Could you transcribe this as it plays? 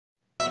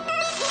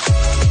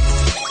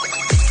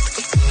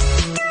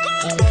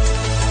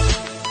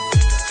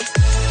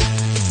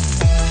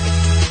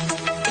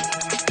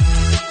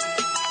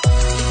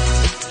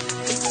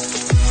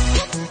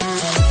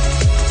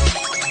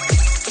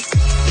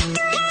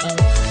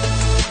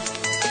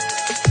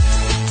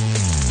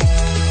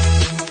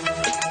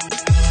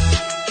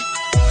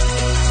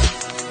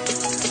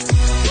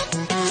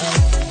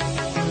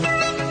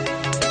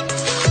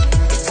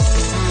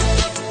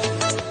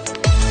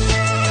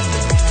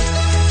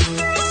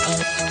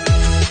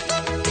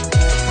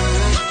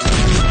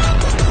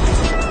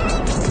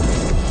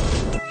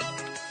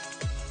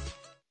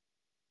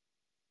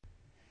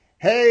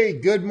Hey,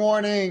 good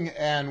morning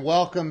and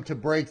welcome to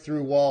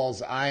Breakthrough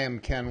Walls. I am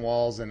Ken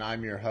Walls and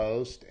I'm your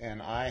host,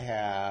 and I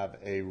have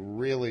a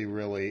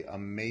really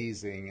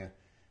amazing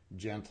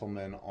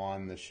gentleman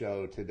on the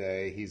show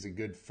today. He's a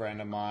good friend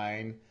of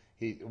mine.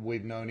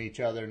 We've known each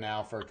other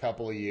now for a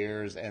couple of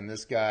years, and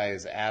this guy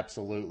is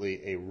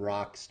absolutely a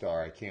rock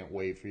star. I can't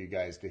wait for you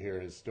guys to hear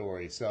his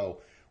story.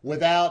 So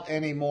without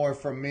any more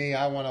from me,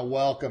 I want to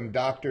welcome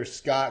Dr.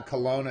 Scott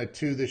Colonna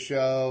to the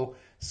show.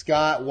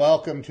 Scott,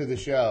 welcome to the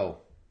show.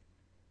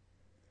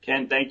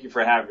 Ken, thank you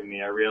for having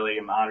me. I really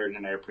am honored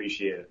and I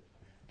appreciate it.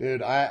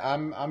 Dude,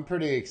 I'm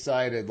pretty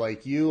excited.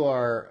 Like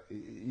you're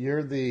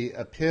the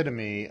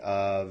epitome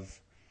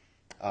of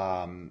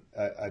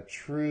a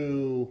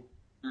true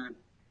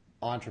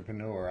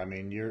entrepreneur. I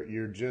mean,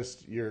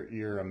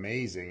 you're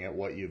amazing at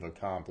what you've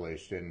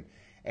accomplished,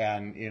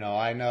 and you know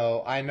I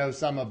know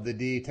some of the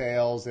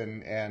details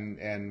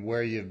and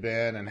where you've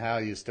been and how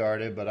you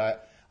started,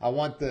 but I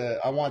want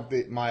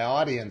my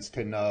audience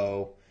to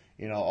know,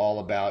 you know, all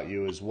about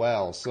you as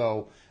well.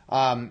 So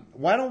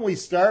why don't we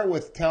start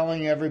with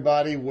telling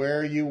everybody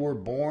where you were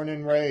born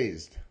and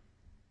raised?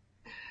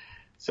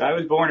 So I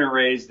was born and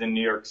raised in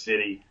New York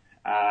City.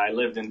 I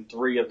lived in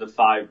 3 of the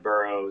 5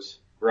 boroughs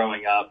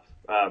growing up,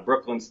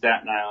 Brooklyn,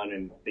 Staten Island,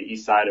 and the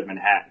east side of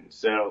Manhattan.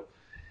 So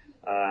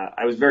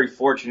I was very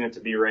fortunate to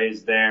be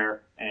raised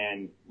there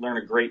and learn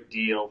a great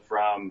deal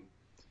from,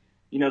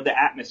 you know,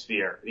 the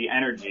atmosphere, the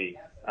energy,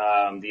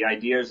 the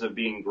ideas of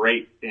being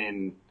great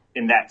in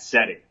that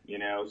setting, you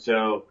know.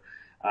 So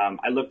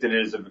I looked at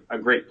it as a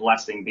great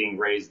blessing being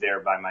raised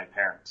there by my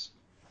parents.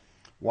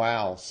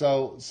 Wow.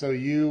 So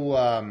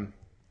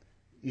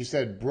you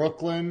said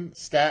Brooklyn,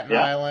 Staten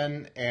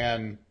Island,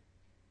 and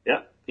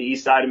the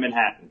east side of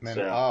Manhattan.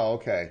 Oh,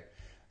 okay.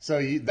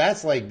 So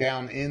that's like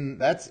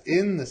that's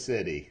in the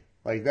city,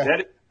 like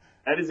that.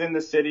 That is in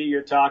the city.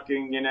 You're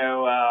talking, you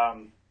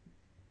know,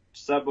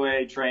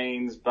 subway,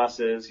 trains,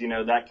 buses, you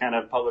know, that kind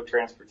of public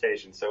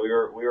transportation. So we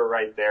were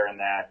right there in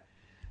that.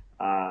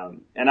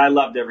 And I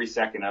loved every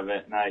second of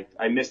it, and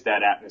I miss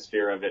that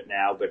atmosphere of it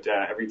now. But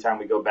every time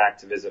we go back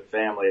to visit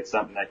family, it's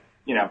something that,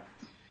 you know,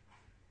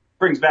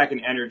 brings back an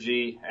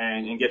energy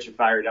and gets you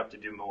fired up to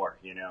do more,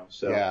 you know.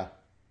 So yeah,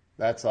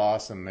 that's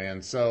awesome,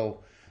 man.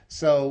 So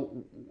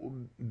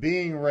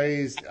being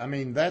raised, I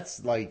mean,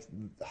 that's like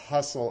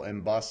hustle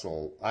and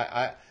bustle.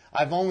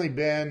 I've only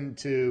been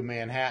to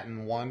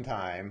Manhattan one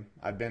time.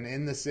 I've been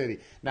in the city.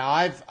 Now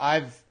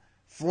I've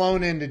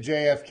flown into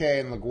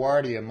JFK and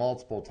LaGuardia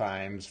multiple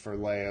times for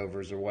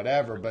layovers or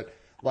whatever, but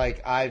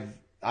like I've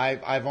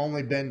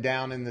only been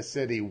down in the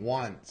city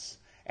once.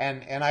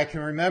 And I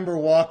can remember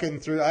walking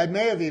through, I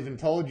may have even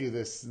told you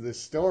this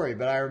story,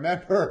 but I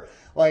remember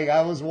like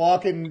I was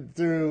walking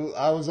through,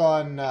 I was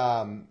on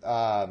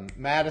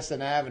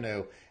Madison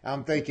Avenue, and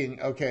I'm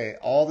thinking, okay,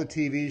 all the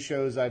TV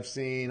shows I've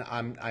seen,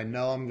 I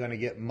know I'm going to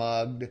get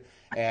mugged,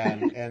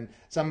 and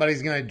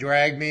somebody's going to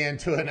drag me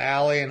into an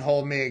alley and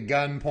hold me at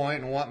gunpoint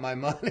and want my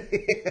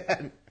money.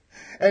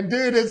 And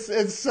dude,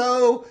 it's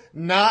so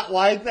not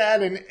like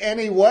that in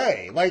any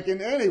way, like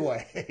in any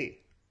way.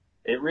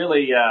 It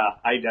really,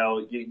 I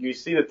know, you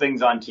see the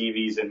things on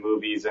TVs and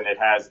movies, and it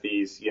has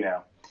these, you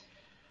know,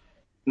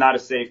 not a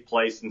safe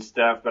place and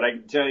stuff. But I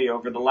can tell you,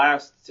 over the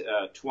last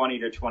 20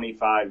 to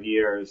 25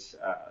 years,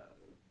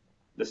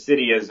 the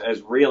city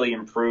has really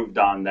improved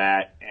on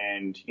that.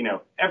 And, you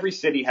know, every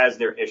city has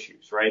their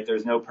issues, right?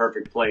 There's no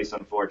perfect place,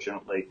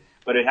 unfortunately.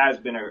 But it has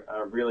been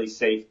a really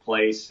safe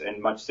place,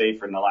 and much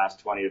safer in the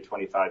last 20 to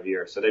 25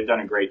 years. So they've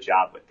done a great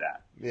job with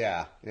that.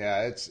 Yeah.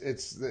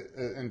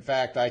 In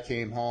fact, I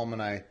came home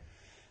and I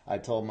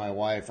told my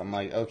wife, I'm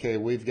like, okay,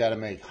 we've got to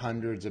make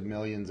hundreds of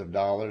millions of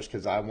dollars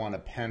because I want a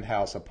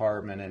penthouse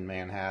apartment in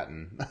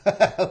Manhattan.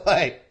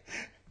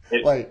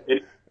 It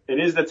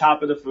is the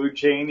top of the food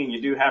chain, and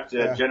you do have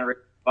to generate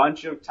a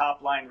bunch of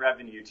top line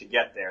revenue to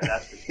get there.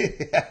 That's for sure.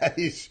 Yeah,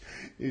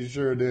 you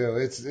sure do.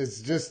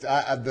 It's just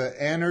the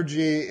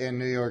energy in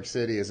New York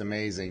City is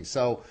amazing.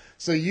 So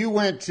you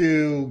went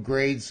to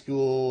grade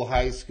school,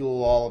 high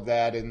school, all of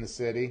that in the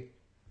city?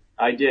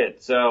 I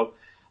did. So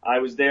I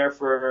was there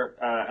for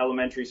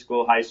elementary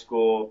school, high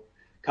school.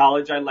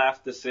 College, I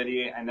left the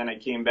city, and then I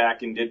came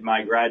back and did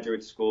my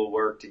graduate school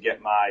work to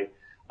get my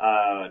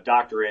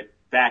doctorate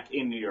back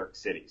in New York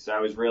City. So I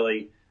was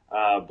really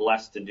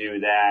blessed to do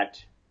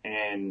that.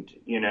 And,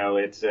 you know,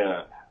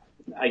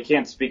 I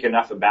can't speak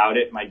enough about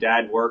it. My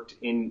dad worked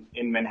in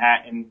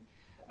Manhattan.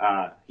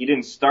 He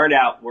didn't start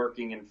out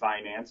working in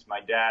finance. My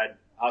dad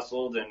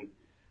hustled and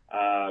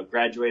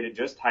graduated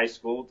just high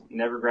school,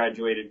 never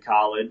graduated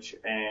college,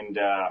 and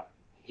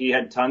he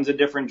had tons of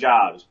different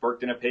jobs,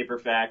 worked in a paper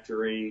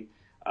factory,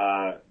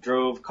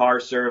 drove car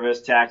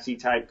service, taxi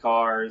type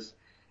cars,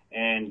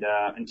 and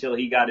until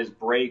he got his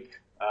break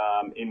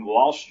in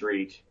Wall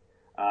Street,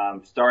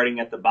 starting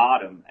at the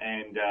bottom,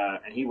 and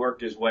he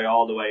worked his way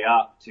all the way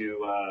up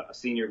to a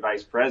senior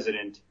vice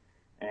president,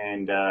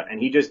 and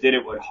he just did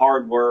it with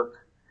hard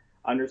work,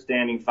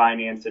 understanding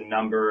finance and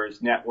numbers,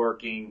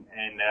 networking,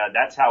 and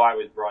that's how I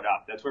was brought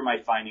up. That's where my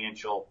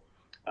financial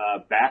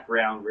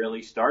background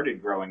really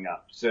started growing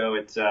up. So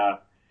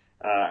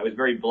I was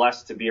very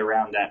blessed to be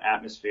around that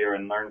atmosphere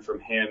and learn from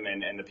him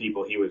and the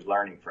people he was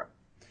learning from.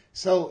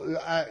 So,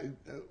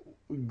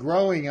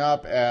 growing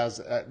up as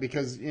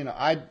because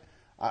and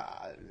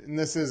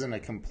this isn't a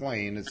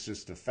complaint, it's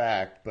just a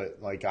fact. But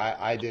like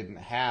I didn't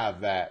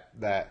have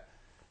that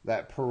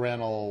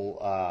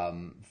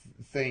parental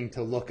thing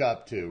to look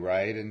up to,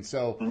 right? And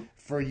so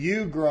for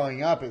you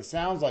growing up, it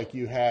sounds like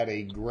you had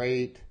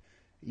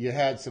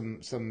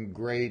some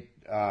great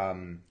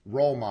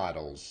role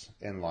models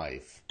in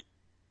life.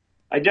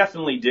 I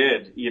definitely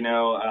did,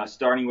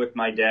 starting with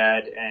my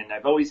dad, and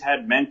I've always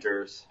had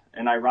mentors,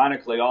 and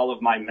ironically, all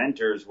of my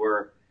mentors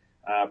were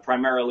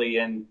primarily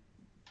in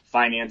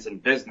finance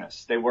and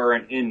business. They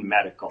weren't in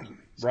medical.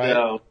 Right.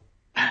 So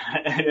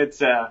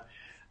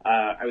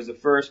I was the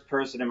first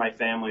person in my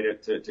family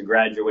to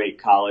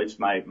graduate college.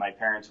 My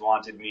parents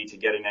wanted me to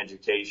get an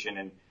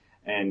education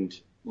and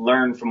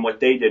learn from what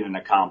they didn't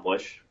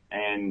accomplish.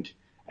 And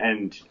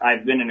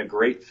I've been in a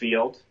great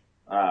field.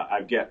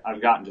 I've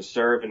gotten to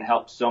serve and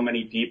help so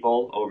many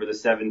people over the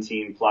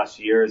 17 plus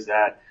years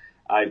that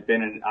I've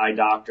been an eye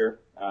doctor.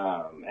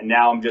 And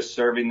now I'm just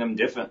serving them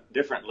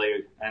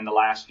differently in the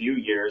last few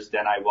years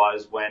than I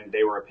was when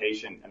they were a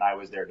patient and I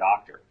was their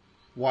doctor.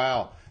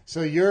 Wow.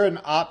 So you're an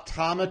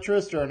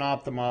optometrist or an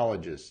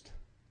ophthalmologist?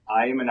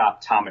 I am an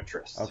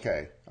optometrist.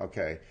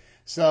 Okay.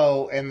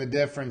 So, and the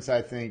difference,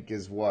 I think,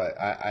 is what?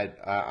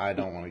 I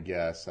don't want to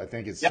guess. I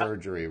think it's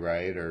surgery,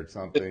 right, or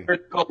something? The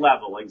surgical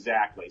level,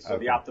 exactly. So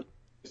Okay. the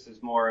optometrist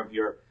is more of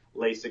your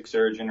LASIK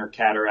surgeon or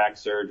cataract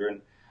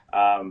surgeon,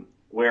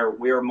 where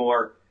we're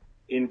more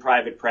in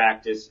private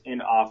practice,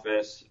 in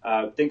office.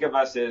 Think of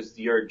us as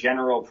your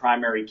general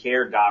primary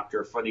care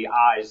doctor for the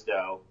eyes,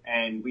 though.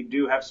 And we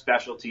do have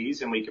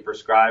specialties, and we can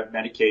prescribe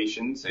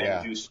medications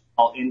and do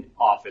small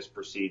in-office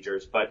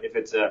procedures. But if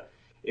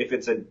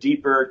it's a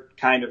deeper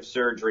kind of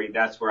surgery,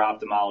 that's where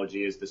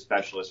ophthalmology is the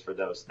specialist for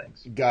those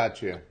things.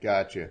 Gotcha.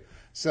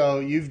 So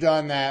you've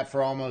done that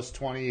for almost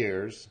 20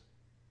 years.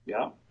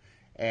 Yeah.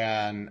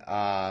 And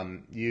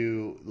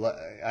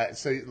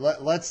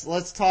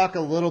let's talk a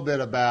little bit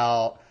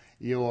about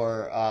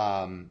your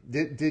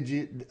did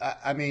you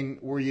I mean,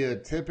 were you a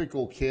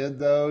typical kid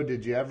though?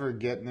 Did you ever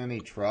get in any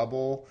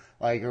trouble?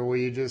 Like, or were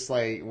you just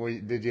like,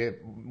 did you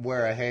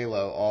wear a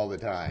halo all the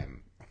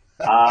time?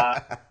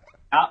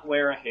 Not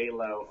wear a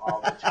halo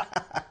all the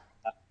time.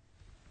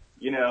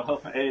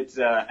 It's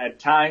at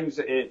times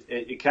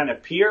it kind of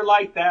appear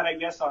like that, I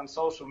guess, on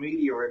social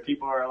media where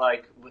people are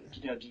like,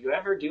 do you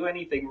ever do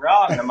anything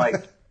wrong? And I'm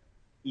like,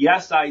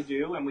 yes, I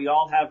do. And we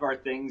all have our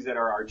things that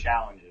are our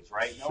challenges,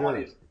 right?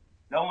 Sure.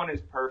 No one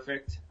is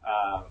perfect.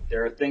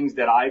 There are things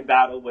that I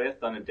battle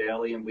with on a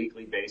daily and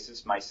weekly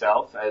basis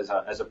myself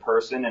as a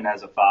person and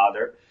as a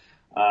father,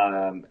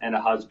 and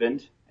a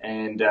husband.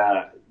 And,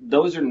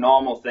 those are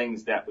normal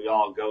things that we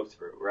all go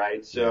through,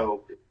 right?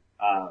 So,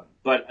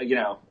 but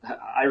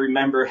I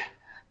remember,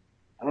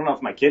 I don't know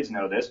if my kids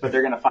know this, but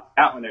they're going to find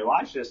out when they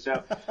watch this.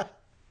 So it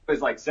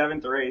was like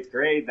 7th or 8th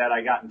grade that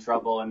I got in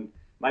trouble, and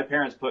my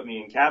parents put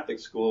me in Catholic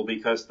school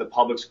because the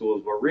public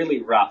schools were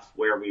really rough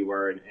where we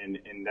were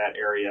in that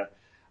area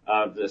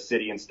of the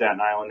city in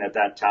Staten Island at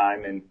that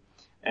time.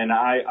 And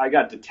I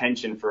got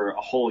detention for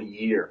a whole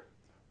year.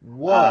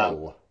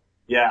 Whoa.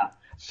 Yeah.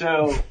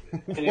 So,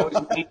 and it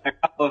was me and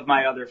a couple of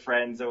my other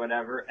friends or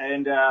whatever.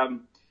 And,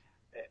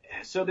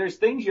 so there's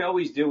things you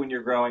always do when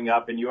you're growing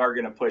up, and you are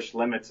going to push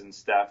limits and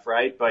stuff,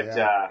 right?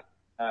 But,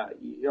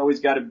 you always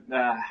got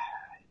to,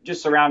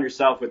 just surround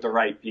yourself with the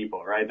right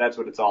people, right? That's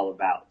what it's all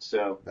about.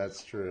 So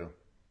that's true.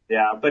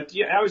 Yeah. But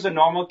yeah, I was a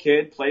normal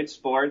kid, played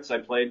sports. I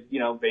played,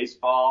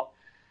 baseball,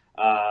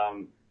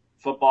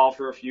 football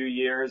for a few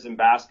years, and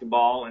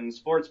basketball, and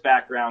sports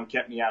background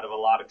kept me out of a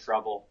lot of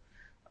trouble,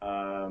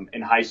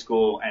 in high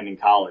school and in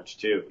college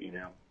too,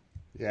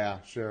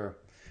 Yeah, sure.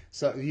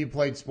 So you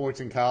played sports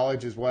in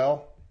college as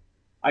well?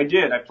 I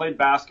did. I played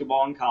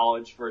basketball in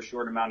college for a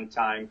short amount of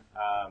time,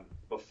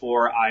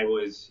 before I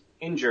was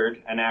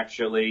injured and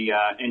actually,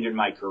 ended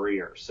my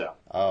career. So.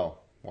 Oh,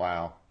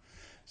 wow.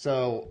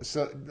 So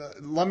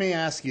let me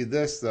ask you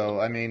this though.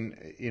 I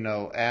mean,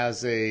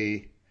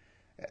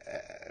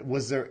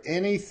 was there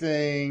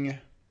anything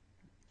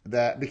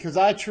that, because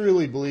I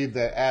truly believe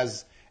that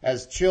as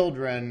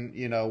children,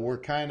 we're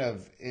kind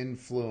of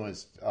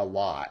influenced a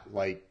lot.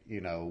 Like,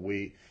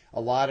 a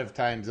lot of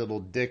times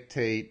it'll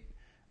dictate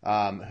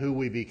who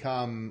we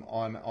become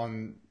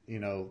on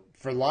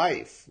for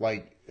life.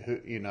 Like,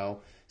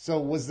 So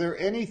was there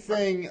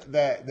anything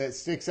that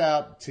sticks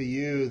out to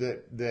you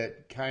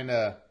that kind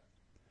of,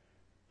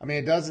 I mean,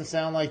 it doesn't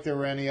sound like there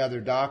were any other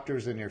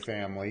doctors in your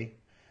family.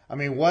 I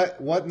mean, what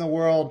in the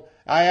world?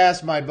 I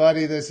asked my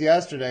buddy this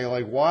yesterday,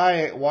 like,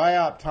 why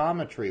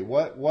optometry?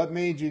 What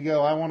made you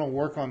go, I want to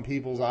work on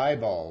people's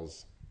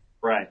eyeballs?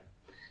 Right.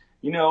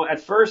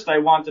 At first I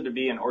wanted to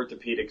be an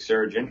orthopedic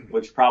surgeon,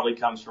 which probably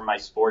comes from my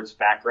sports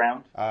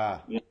background.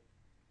 Ah,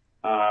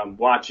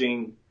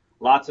 Watching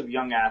lots of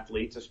young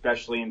athletes,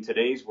 especially in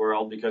today's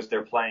world, because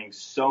they're playing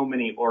so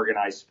many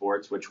organized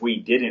sports, which we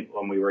didn't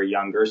when we were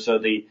younger. So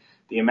the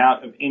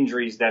amount of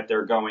injuries that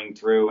they're going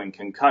through and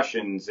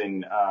concussions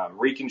and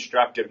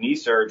reconstructive knee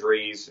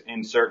surgeries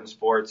in certain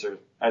sports are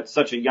at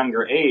such a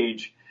younger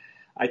age,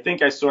 I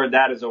think I saw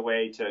that as a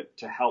way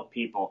to help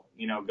people,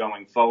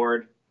 going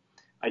forward.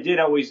 I did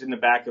always in the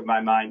back of my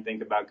mind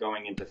think about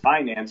going into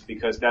finance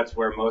because that's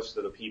where most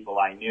of the people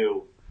I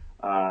knew,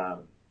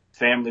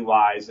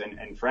 family-wise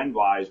and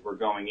friend-wise, were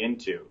going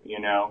into.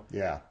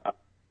 yeah.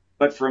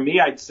 But for me,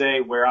 I'd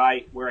say where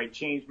I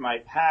changed my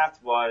path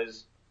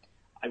was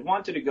I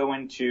wanted to go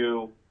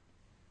into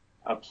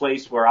a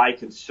place where I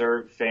could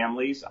serve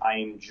families. I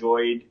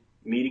enjoyed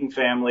meeting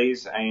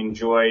families. I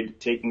enjoyed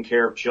taking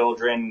care of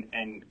children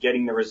and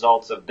getting the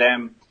results of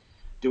them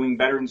doing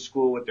better in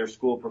school with their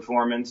school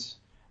performance.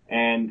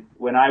 And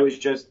when I was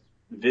just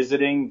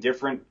visiting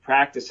different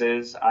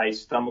practices, I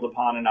stumbled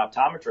upon an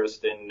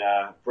optometrist in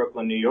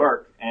Brooklyn, New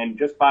York. And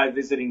just by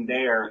visiting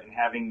there and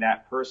having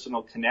that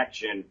personal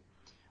connection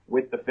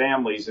with the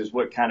families is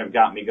what kind of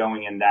got me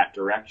going in that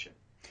direction.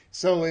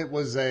 So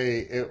was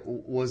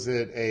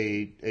it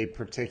a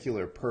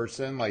particular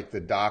person, like the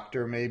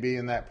doctor maybe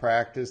in that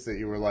practice that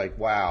you were like,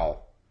 wow?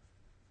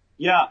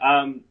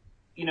 Yeah,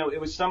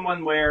 it was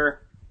someone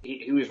where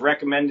he was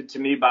recommended to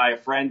me by a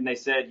friend, and they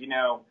said,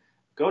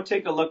 go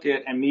take a look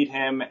at and meet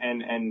him.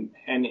 And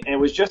it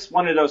was just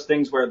one of those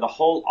things where the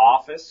whole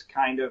office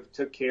kind of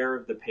took care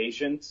of the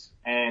patients.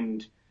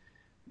 And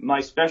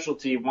my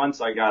specialty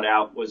once I got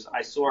out was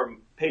I saw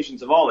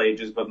patients of all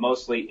ages, but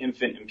mostly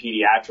infant and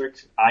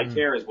pediatrics. Eye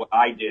care is what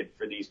I did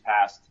for these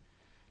past,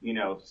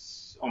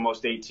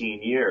 almost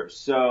 18 years.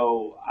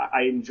 So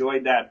I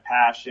enjoyed that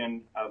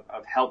passion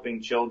of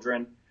helping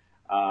children,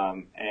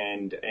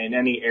 and in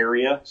any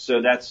area.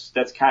 So that's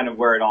kind of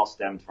where it all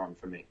stemmed from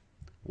for me.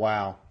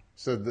 Wow.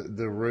 So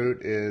the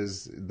root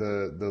is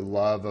the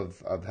love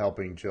of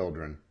helping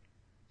children.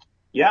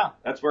 Yeah,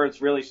 that's where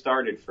it's really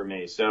started for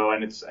me. So,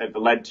 and it's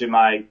led to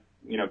my,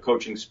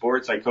 coaching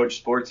sports. I coached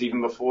sports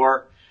even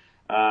before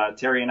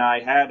Terry and I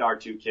had our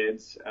two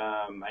kids.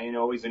 I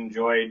always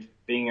enjoyed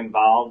being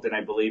involved, and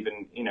I believe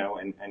in,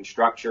 and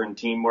structure and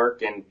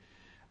teamwork, and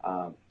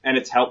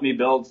it's helped me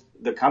build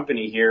the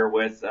company here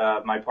with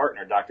my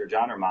partner, Dr.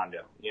 John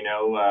Armando.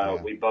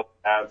 We both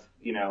have,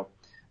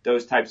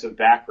 those types of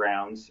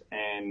backgrounds,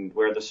 and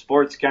where the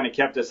sports kind of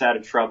kept us out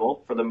of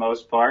trouble for the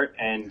most part.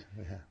 And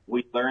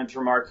we learned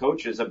from our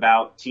coaches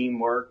about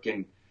teamwork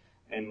and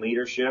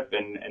leadership.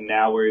 And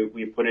now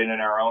we put it in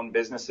our own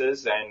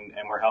businesses, and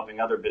we're helping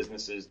other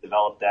businesses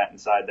develop that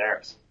inside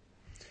theirs.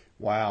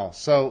 Wow.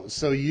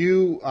 So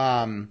you,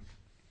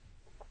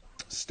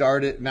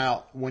 started,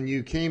 now when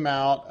you came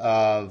out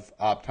of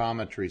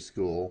optometry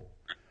school,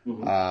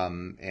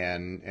 and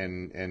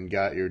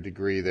got your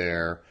degree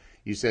there,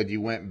 you said you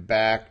went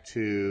back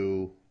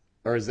to,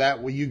 or is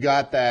that you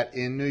got that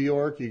in New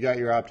York? You got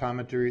your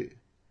optometry?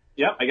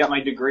 Yep, I got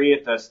my degree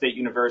at the State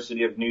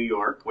University of New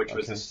York, which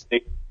was a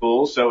state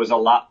school, so it was a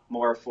lot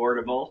more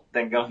affordable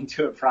than going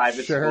to a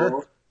private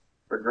school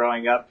for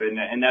growing up,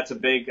 and that's a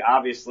big,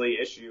 obviously,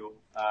 issue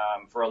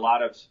for a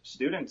lot of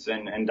students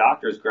and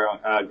doctors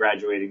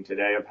graduating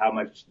today, of how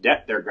much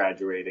debt they're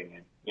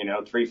graduating in,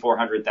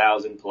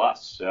 $300,000-$400,000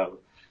 plus. So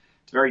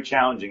it's very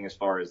challenging as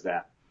far as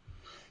that.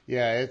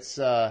 Yeah, it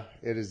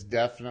is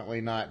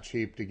definitely not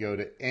cheap to go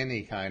to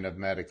any kind of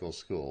medical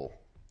school.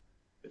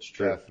 It's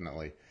true.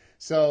 Definitely.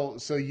 So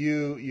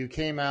you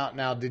came out.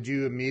 Now, did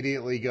you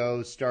immediately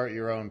go start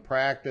your own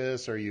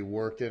practice, or you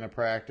worked in a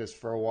practice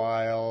for a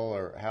while,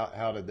 or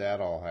how did that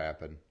all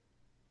happen?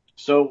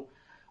 So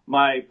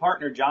my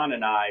partner John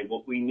and I,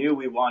 we knew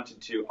we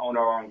wanted to own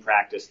our own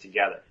practice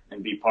together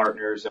and be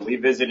partners, and we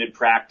visited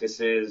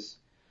practices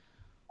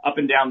up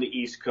and down the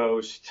East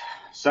Coast,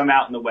 some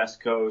out in the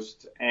West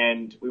Coast,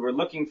 and we were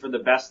looking for the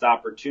best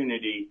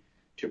opportunity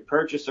to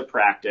purchase a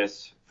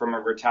practice from a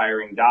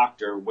retiring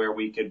doctor where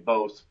we could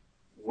both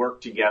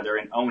work together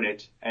and own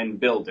it and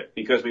build it,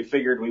 because we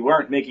figured we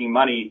weren't making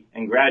money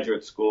in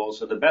graduate school.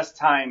 So the best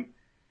time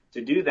to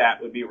do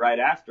that would be right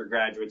after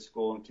graduate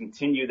school and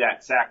continue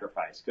that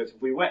sacrifice. Because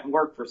if we went and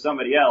worked for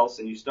somebody else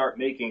and you start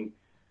making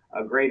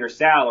a greater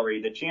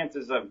salary, the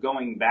chances of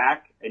going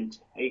back and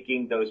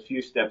taking those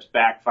few steps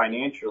back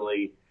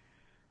financially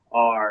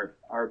are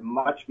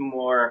much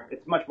more,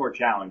 it's much more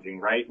challenging,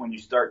 right? When you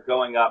start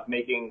going up,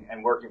 making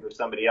and working for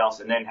somebody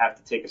else and then have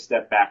to take a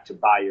step back to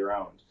buy your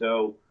own.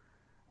 So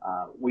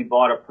we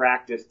bought a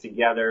practice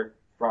together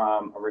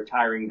from a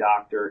retiring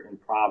doctor in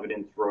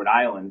Providence, Rhode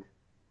Island.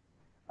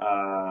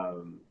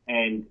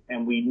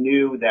 And we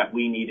knew that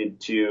we needed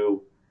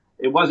to,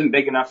 it wasn't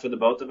big enough for the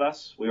both of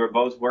us. We were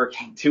both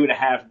working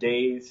 2.5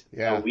 days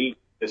a week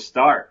to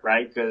start,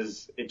 right?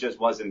 Because it just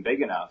wasn't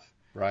big enough.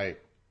 Right.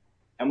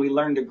 and we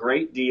learned a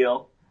great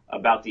deal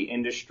about the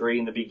industry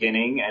in the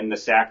beginning and the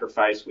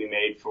sacrifice we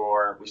made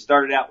we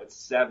started out with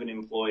 7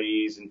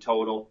 employees in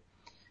total,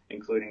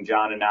 including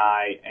John and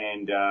I.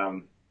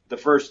 And the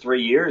first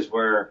 3 years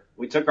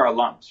we took our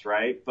lumps,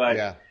 right?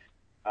 But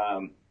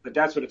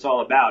that's what it's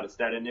all about. It's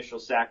that initial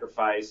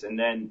sacrifice. And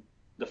then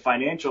the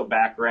financial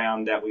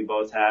background that we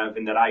both have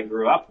and that I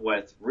grew up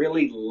with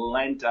really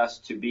lent us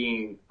to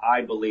being,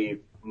 I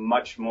believe,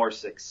 much more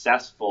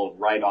successful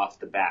right off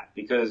the bat,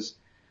 because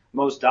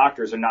most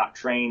doctors are not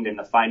trained in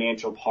the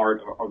financial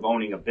part of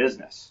owning a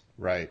business.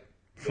 Right.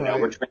 You know,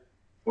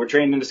 we're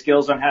trained in the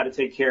skills on how to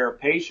take care of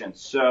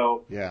patients.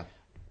 So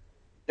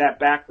that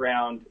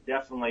background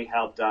definitely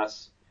helped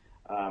us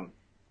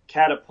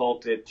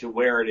catapult it to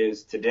where it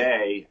is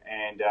today.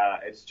 And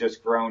it's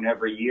just grown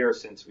every year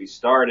since we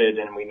started.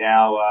 And we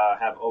now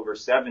have over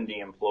 70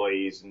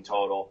 employees in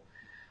total,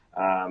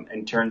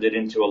 and turned it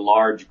into a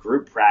large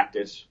group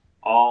practice,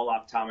 all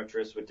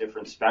optometrists with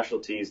different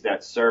specialties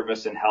that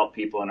service and help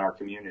people in our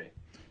community.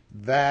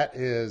 That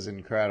is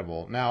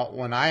incredible. Now,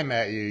 when I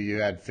met you,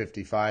 you had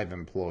 55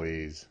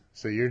 employees.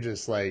 So you're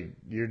just like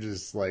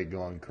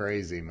going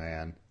crazy,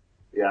 man.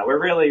 Yeah,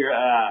 we're really,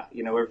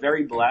 we're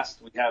very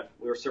blessed.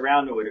 We're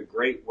surrounded with a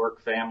great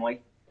work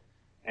family,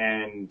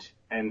 and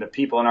the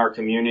people in our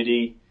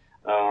community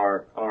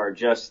are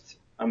just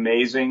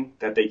amazing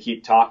that they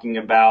keep talking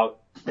about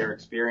their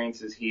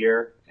experiences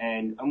here.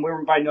 And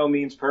we're by no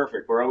means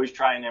perfect. We're always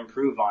trying to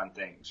improve on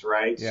things,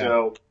 right? Yeah.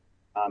 So,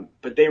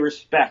 but they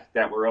respect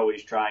that we're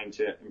always trying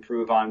to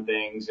improve on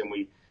things, and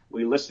we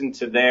listen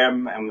to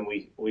them, and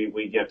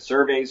we get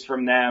surveys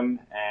from them,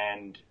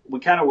 and we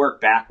kind of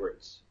work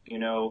backwards,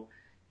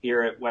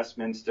 here at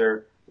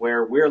Westminster,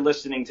 where we're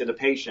listening to the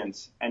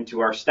patients and to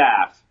our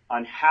staff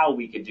on how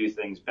we could do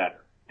things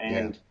better.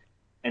 And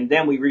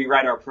then we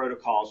rewrite our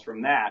protocols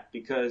from that,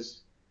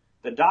 because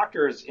the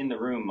doctor is in the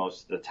room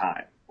most of the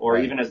time, or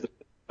even as the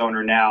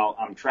owner now,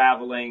 I'm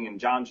traveling and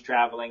John's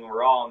traveling,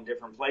 we're all in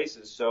different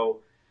places.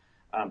 So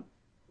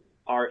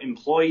our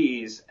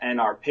employees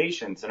and our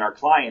patients and our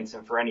clients,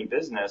 and for any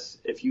business,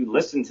 if you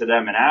listen to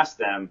them and ask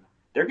them,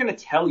 they're going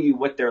to tell you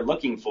what they're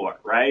looking for,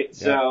 right?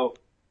 Yeah. So,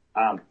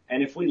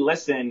 and if we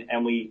listen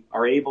and we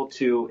are able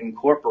to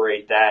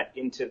incorporate that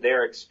into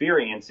their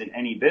experience in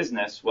any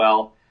business,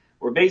 well,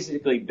 we're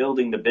basically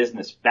building the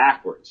business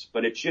backwards,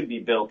 but it should be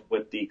built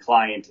with the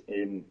client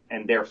and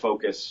their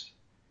focus.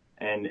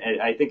 And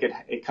I think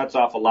it cuts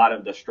off a lot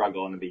of the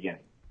struggle in the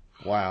beginning.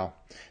 Wow.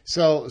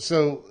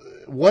 So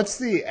what's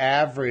the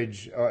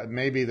average, or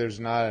maybe there's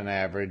not an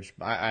average,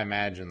 I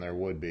imagine there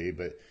would be,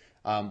 but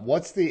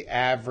what's the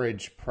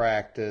average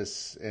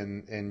practice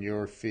in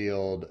your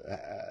field?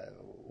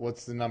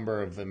 What's the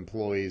number of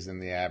employees in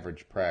the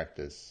average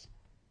practice?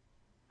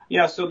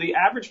 Yeah, so the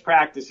average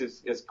practice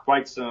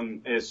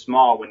is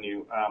small when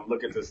you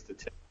look at the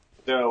statistics.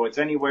 So it's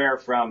anywhere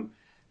from,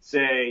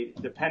 say,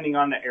 depending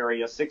on the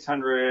area,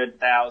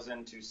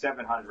 600,000 to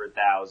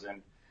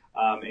 700,000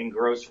 in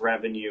gross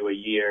revenue a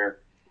year.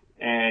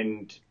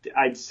 And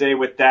I'd say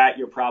with that,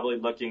 you're probably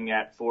looking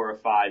at 4 or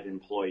 5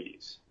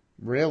 employees.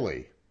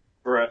 Really?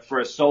 For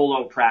a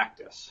solo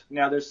practice.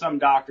 Now, there's some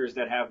doctors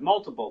that have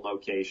multiple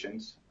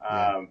locations,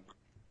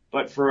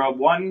 but for a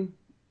one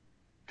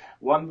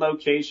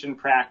location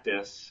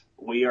practice,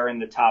 we are in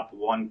the top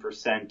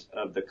 1%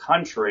 of the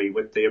country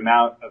with the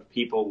amount of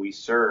people we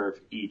serve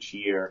each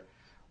year,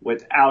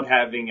 without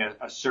having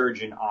a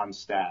surgeon on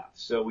staff.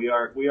 So we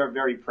are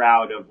very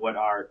proud of what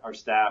our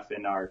staff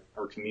and our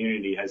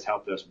community has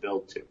helped us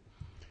build to.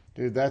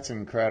 Dude, that's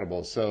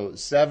incredible. So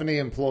 70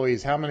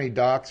 employees. How many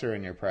docs are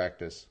in your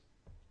practice?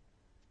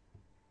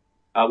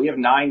 We have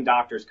 9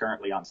 doctors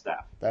currently on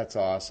staff. That's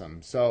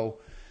awesome.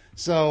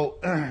 So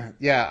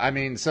yeah, I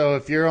mean, so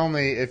if you're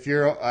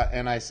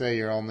and I say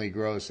you're only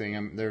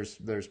grossing,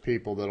 there's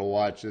people that'll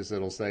watch this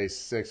that'll say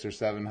 600,000 or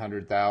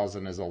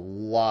 700,000 is a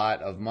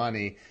lot of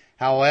money.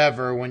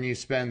 However, when you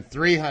spend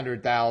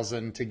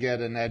 300,000 to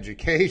get an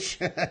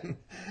education,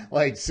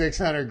 like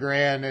 600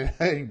 grand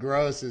in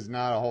gross is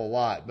not a whole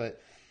lot. But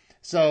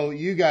so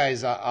you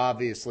guys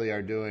obviously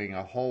are doing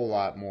a whole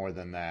lot more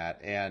than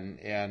that, and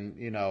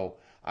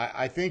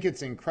I think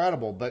it's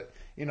incredible. But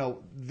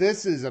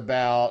this is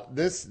about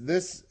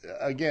this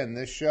again.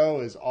 This show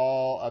is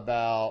all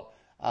about.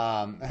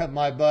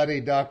 My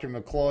buddy Dr.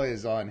 McCloy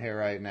is on here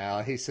right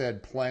now. He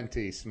said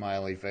plenty,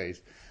 smiley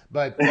face,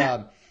 but.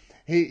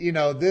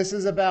 This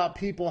is about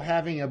people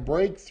having a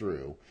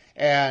breakthrough,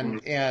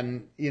 and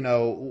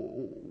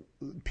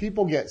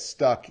people get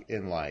stuck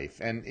in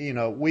life, and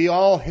we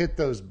all hit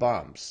those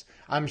bumps.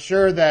 I'm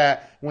sure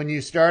that when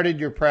you started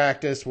your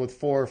practice with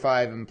 4 or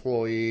 5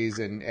 employees,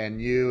 and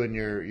you and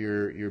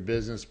your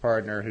business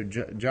partner, who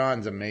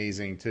John's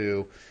amazing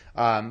too,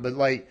 but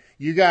like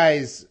you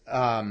guys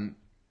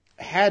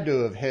had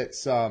to have hit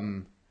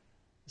some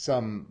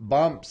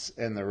bumps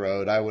in the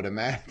road, I would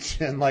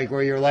imagine, like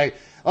where you're like,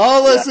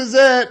 oh, this is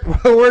it.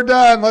 We're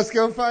done. Let's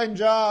go find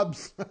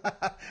jobs.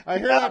 I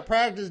hear that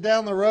practice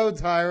down the road's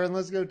hiring.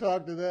 Let's go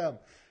talk to them.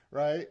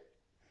 Right?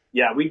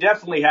 Yeah, we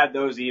definitely had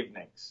those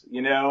evenings.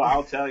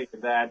 I'll tell you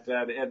that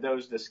at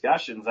those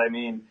discussions. I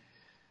mean,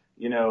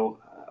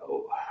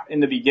 in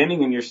the beginning,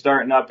 when you're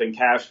starting up and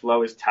cash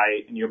flow is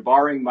tight, and you're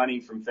borrowing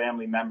money from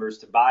family members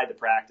to buy the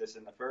practice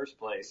in the first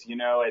place,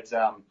 it's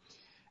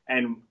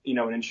and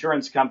an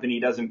insurance company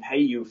doesn't pay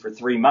you for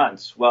 3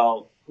 months.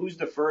 Well, who's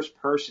the first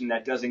person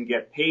that doesn't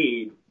get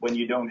paid when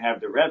you don't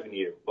have the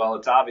revenue? Well,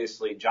 it's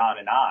obviously John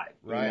and I.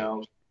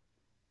 Right.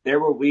 There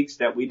were weeks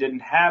that we didn't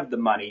have the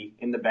money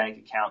in the bank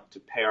account to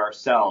pay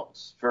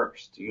ourselves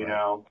first,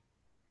 Right.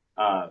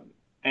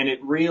 and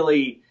it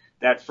really,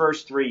 that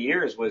first 3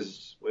 years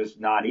was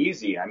not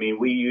easy. I mean,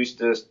 we used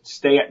to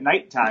stay at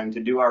nighttime to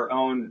do our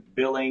own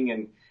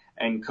billing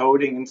and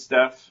coding and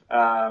stuff,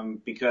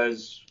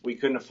 because we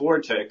couldn't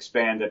afford to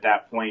expand at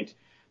that point.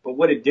 But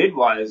what it did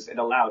was it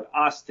allowed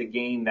us to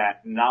gain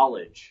that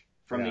knowledge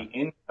from Yeah. the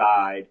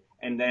inside,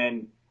 and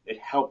then it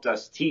helped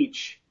us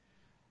teach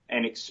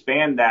and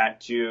expand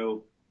that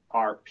to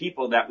our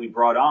people that we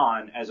brought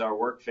on as our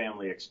work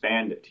family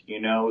expanded.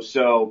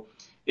 So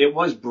it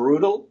was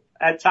brutal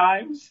at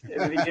times in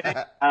the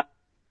beginning.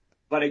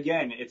 But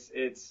again,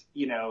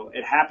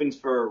 it happens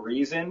for a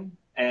reason,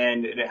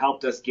 and it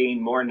helped us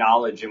gain more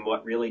knowledge in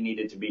what really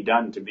needed to be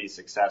done to be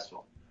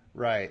successful.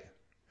 Right.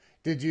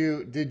 Did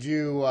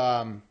you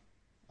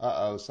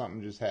uh-oh,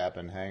 something just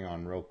happened. Hang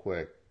on real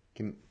quick.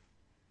 Can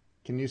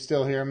you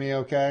still hear me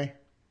okay?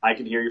 I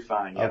could hear you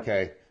fine. Yep.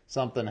 Okay.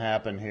 Something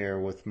happened here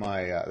with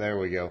my there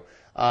we go.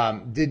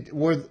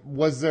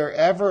 Was there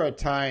ever a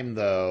time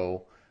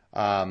though,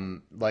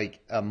 like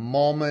a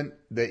moment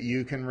that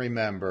you can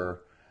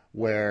remember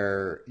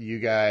where you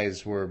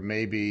guys were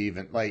maybe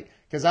even like,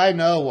 because I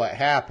know what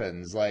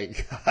happens.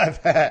 Like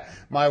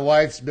my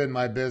wife's been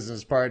my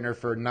business partner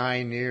for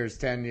 9 years,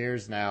 10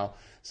 years now.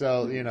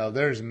 So,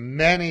 there's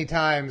many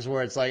times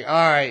where it's like, all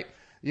right,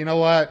 you know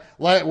what?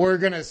 We're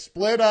gonna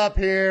split up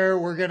here.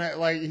 We're gonna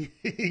like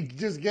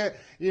just get,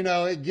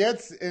 it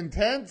gets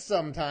intense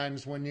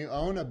sometimes when you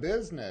own a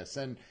business,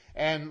 and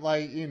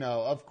like,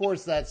 of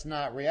course that's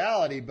not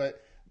reality,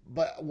 but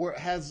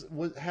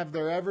have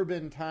there ever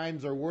been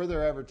times, or were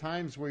there ever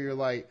times where you're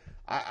like,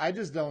 I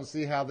just don't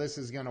see how this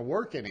is gonna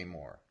work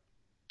anymore?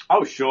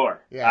 Oh,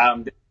 sure. Yeah.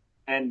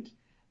 And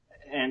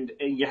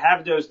you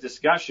have those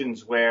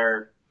discussions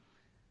where,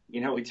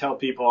 we tell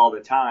people all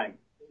the time,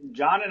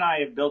 John and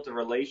I have built a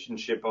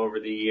relationship over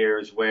the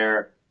years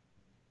where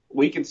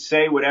we can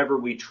say whatever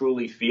we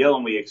truly feel,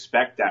 and we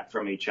expect that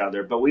from each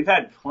other. But we've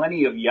had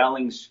plenty of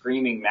yelling,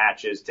 screaming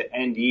matches to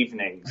end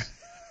evenings,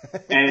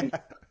 and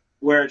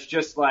where it's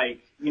just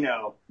like,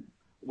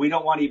 we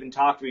don't want to even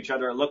talk to each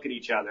other or look at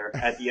each other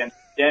at the end of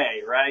the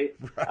day, right?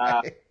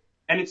 Right.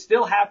 And it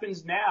still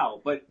happens now,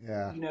 but,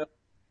 Yeah.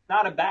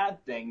 not a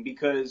bad thing,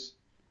 because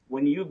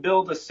when you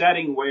build a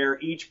setting where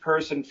each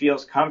person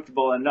feels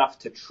comfortable enough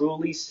to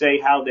truly say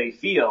how they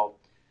feel,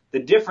 the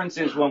difference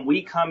is when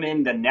we come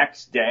in the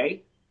next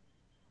day,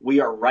 we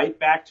are right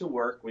back to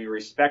work. We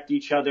respect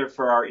each other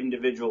for our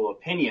individual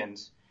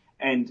opinions,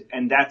 and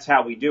that's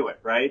how we do it,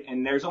 right?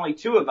 And there's only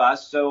two of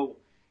us, so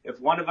if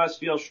one of us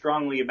feels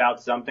strongly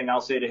about something, I'll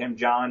say to him,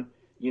 John,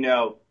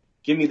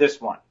 give me this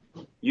one.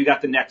 You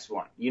got the next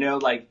one.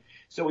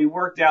 So we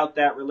worked out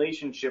that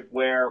relationship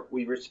where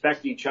we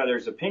respect each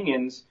other's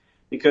opinions,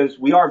 because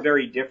we are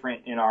very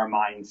different in our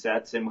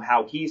mindsets and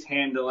how he's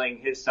handling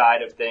his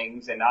side of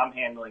things and I'm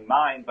handling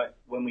mine. But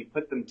when we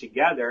put them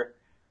together,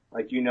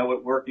 like,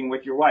 it working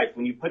with your wife,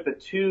 when you put the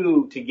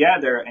two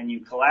together and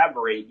you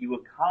collaborate, you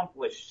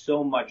accomplish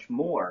so much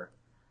more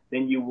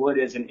than you would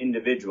as an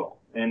individual.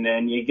 And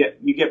then you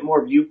get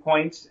more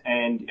viewpoints,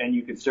 and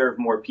you can serve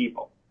more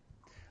people.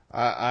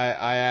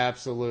 I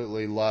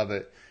absolutely love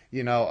it.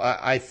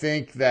 I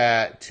think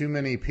that too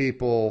many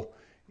people,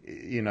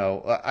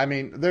 I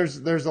mean,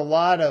 there's a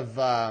lot of,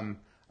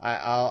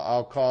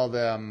 I'll call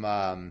them,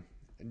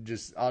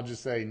 I'll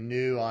just say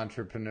new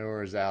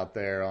entrepreneurs out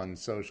there on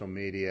social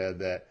media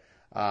that,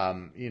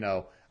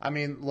 I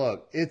mean,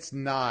 look, it's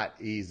not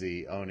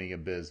easy owning a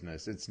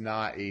business. It's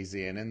not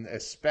easy. And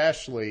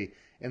especially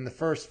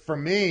for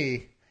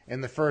me,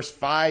 in the first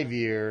 5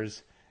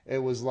 years, it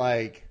was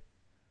like,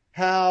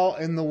 how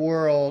in the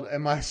world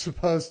am I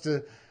supposed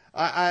to,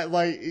 I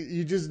like,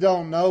 you just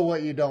don't know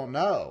what you don't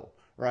know.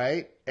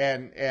 Right.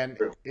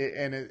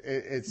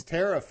 It's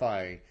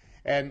terrifying.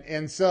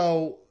 And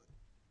so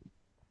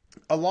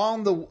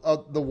along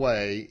the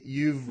way,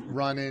 you've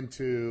run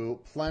into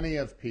plenty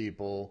of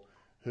people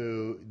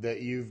that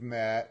you've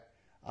met.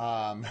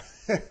 Doug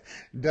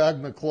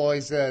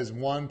McCloy says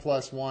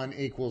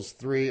 1+1 =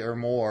 3 or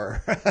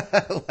more.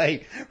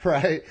 Like,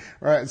 right.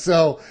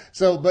 So,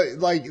 but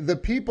like the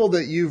people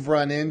that you've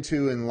run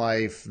into in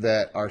life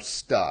that are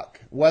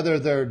stuck, whether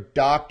they're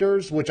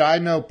doctors, which I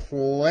know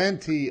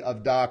plenty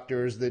of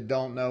doctors that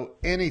don't know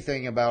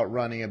anything about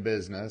running a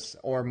business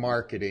or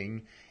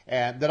marketing,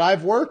 and that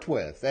I've worked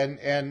with,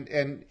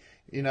 and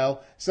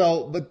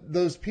so, but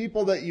those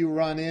people that you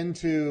run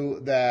into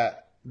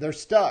that they're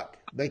stuck.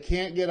 They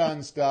can't get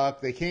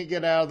unstuck. They can't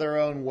get out of their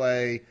own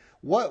way.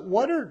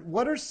 What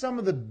are some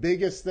of the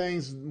biggest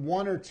things,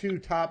 one or two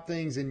top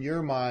things in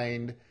your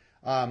mind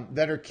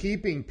that are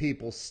keeping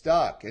people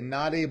stuck and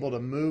not able to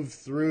move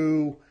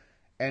through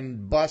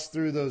and bust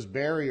through those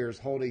barriers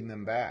holding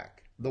them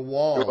back? The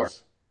walls. Sure.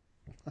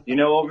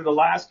 Over the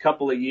last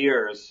couple of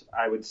years,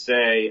 I would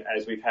say,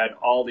 as we've had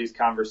all these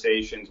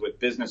conversations with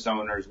business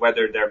owners,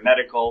 whether they're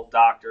medical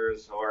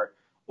doctors or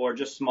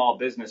just small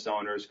business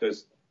owners,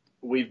 because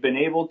we've been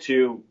able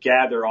to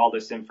gather all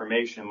this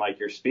information like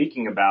you're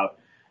speaking about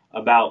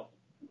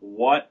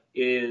what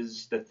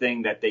is the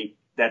thing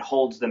that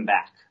holds them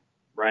back,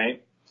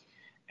 right?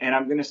 And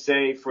I'm going to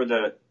say for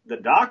the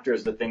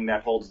doctors, the thing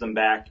that holds them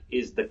back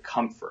is the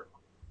comfort.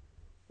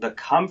 The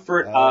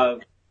comfort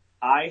of,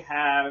 I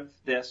have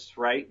this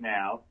right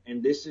now,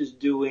 and this is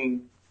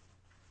doing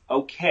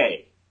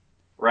okay,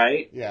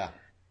 right? Yeah.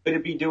 Could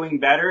it be doing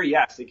better?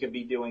 Yes, it could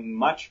be doing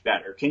much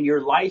better. Can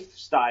your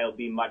lifestyle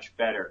be much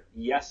better?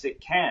 Yes, it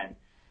can.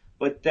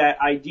 But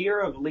that idea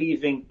of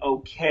leaving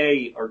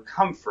okay or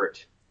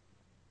comfort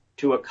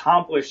to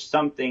accomplish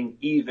something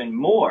even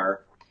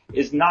more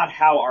is not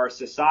how our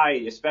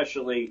society,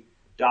 especially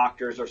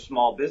doctors or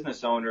small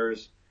business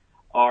owners,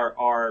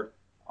 are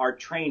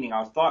training,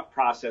 our thought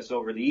process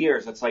over the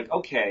years. It's like,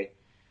 okay,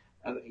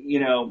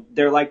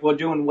 they're like, well,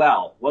 doing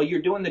well. Well,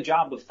 you're doing the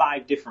job of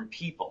 5 different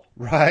people.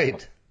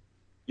 Right.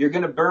 You're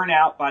going to burn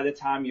out by the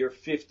time you're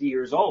 50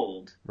 years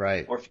old.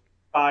 Right. Or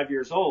 55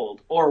 years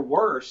old. Or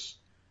worse,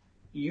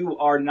 you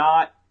are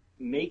not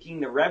making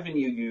the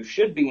revenue you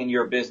should be in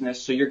your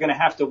business, so you're going to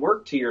have to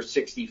work till you're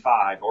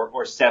 65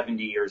 or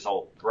 70 years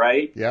old,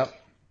 right? Yep.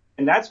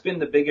 And that's been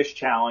the biggest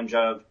challenge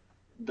of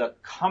the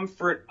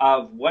comfort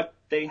of what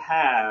they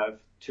have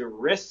to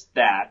risk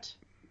that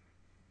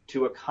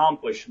to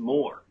accomplish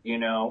more,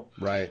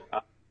 Right.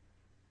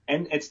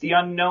 And it's the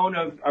unknown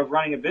of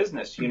running a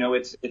business.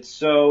 It's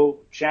so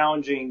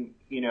challenging.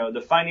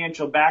 The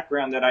financial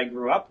background that I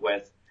grew up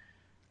with,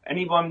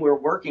 anyone we're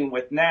working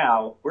with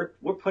now,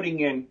 we're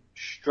putting in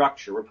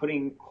structure. We're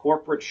putting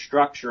corporate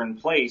structure in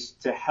place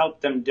to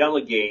help them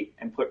delegate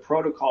and put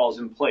protocols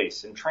in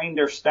place and train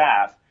their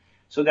staff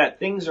so that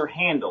things are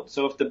handled.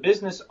 So if the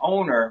business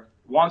owner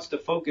wants to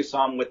focus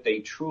on what they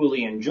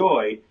truly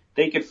enjoy,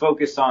 they could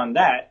focus on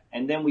that.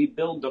 And then we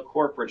build the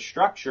corporate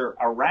structure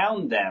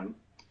around them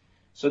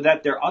so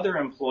that their other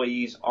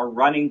employees are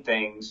running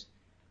things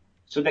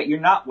so that you're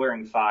not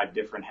wearing 5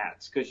 different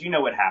hats. Because you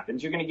know what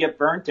happens. You're going to get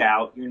burnt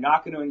out. You're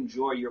not going to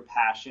enjoy your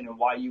passion and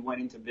why you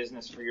went into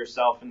business for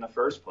yourself in the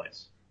first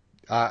place.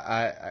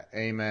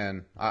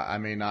 Amen.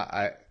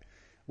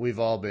 We've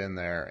all been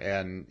there.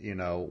 And,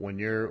 when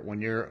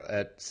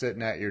you're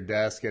sitting at your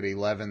desk at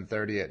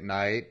 11:30 at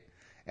night,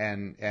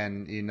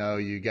 and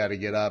you got to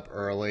get up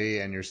early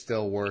and you're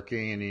still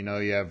working, and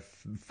you have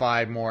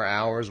 5 more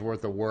hours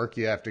worth of work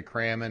you have to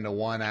cram into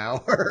 1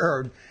 hour,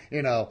 or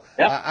Yep.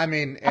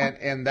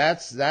 and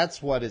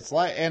that's what it's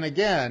like. And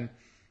again,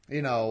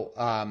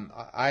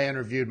 I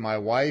interviewed my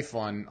wife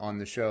on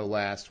the show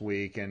last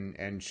week,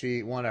 and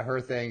she, one of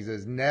her things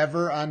is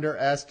never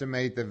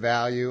underestimate the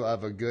value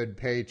of a good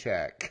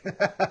paycheck.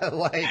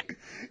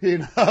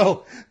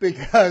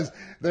 Because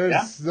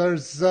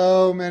there's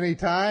so many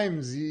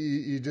times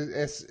you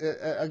just,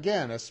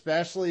 again,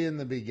 especially in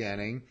the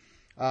beginning,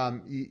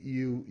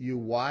 you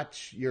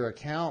watch your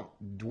account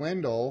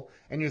dwindle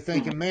and you're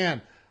thinking,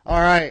 man, all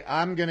right,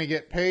 I'm going to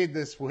get paid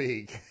this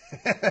week.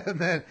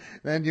 And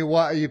then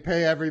you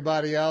pay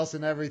everybody else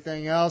and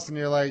everything else, and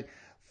you're like,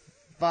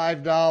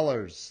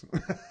 $5.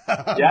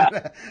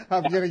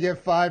 I'm going to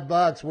get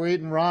 $5. We're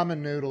eating ramen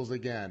noodles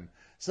again.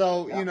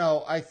 So,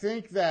 I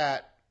think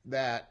that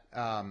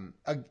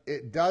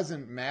it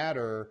doesn't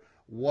matter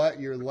what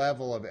your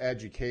level of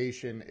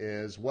education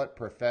is, what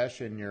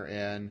profession you're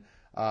in.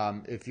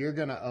 If you're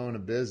going to own a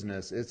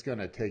business, it's going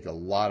to take a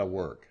lot of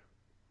work.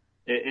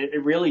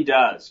 It really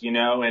does,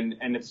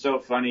 and it's so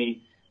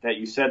funny that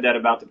you said that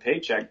about the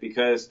paycheck,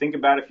 because think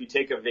about if you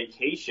take a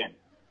vacation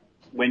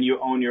when you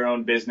own your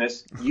own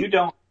business,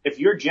 if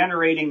you're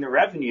generating the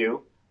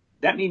revenue,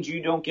 that means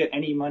you don't get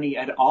any money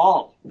at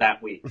all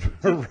that week.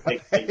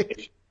 Right.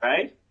 Vacation,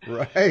 right?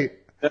 Right.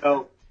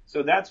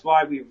 So that's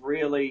why we've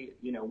really,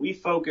 we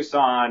focus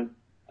on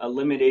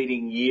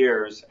eliminating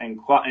years and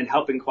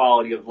helping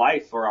quality of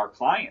life for our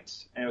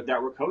clients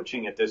that we're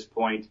coaching at this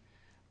point,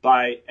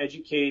 by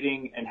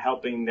educating and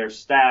helping their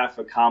staff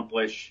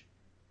accomplish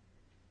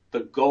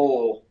the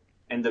goal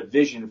and the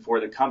vision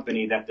for the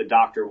company that the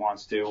doctor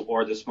wants to,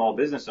 or the small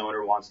business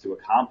owner wants to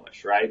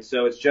accomplish, right?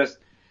 So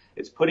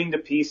it's putting the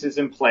pieces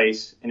in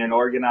place in an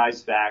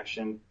organized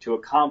fashion to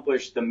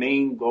accomplish the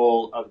main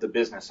goal of the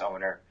business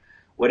owner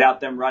without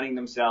them running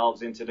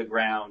themselves into the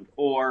ground.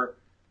 Or,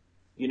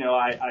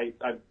 I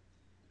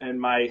in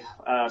my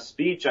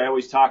speech, I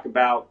always talk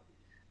about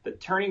the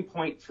turning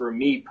point for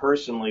me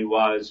personally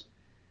was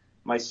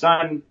my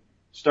son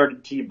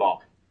started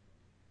T-ball.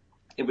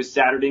 It was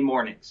Saturday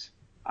mornings.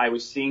 I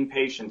was seeing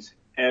patients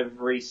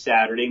every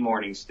Saturday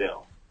morning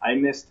still. I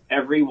missed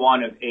every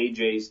one of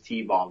AJ's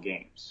T-ball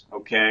games,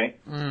 okay?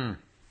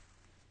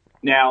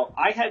 Now,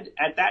 I had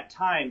at that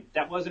time,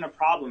 that wasn't a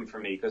problem for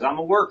me because I'm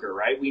a worker,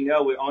 right? We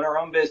know we own our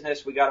own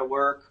business. We got to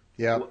work.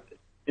 Yeah.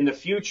 In the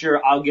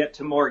future, I'll get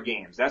to more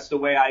games. That's the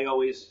way I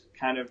always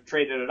kind of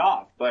traded it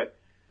off. But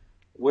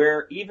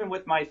where even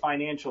with my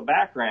financial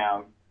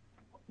background,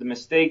 the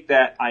mistake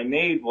that I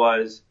made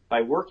was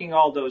by working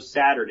all those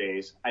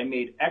Saturdays, I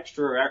made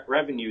extra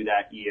revenue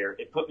that year.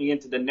 It put me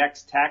into the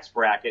next tax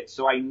bracket.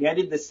 So I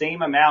netted the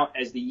same amount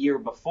as the year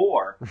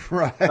before.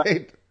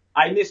 Right.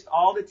 I missed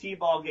all the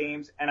T-ball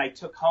games and I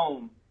took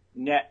home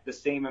net the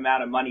same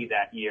amount of money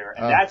that year.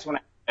 And that's when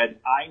I said,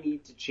 I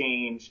need to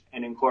change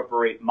and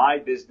incorporate my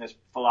business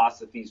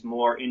philosophies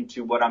more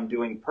into what I'm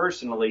doing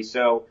personally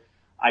so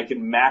I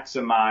can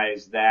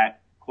maximize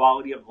that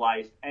quality of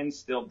life and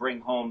still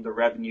bring home the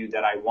revenue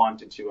that I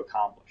wanted to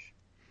accomplish.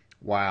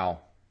 Wow.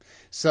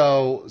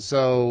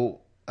 So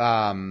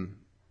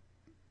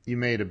you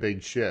made a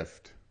big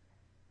shift.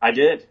 I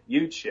did.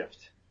 Huge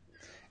shift.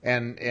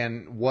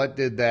 And what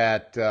did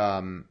that,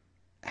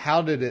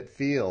 how did it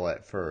feel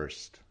at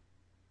first?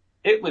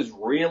 It was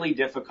really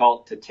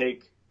difficult to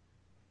take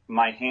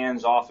my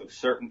hands off of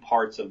certain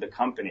parts of the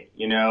company,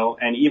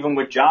 and even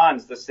with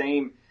John's the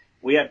same.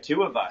 We had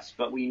two of us,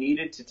 but we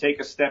needed to take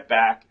a step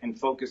back and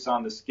focus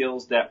on the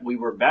skills that we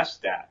were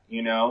best at,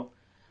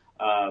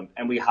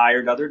 and we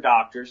hired other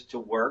doctors to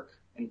work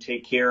and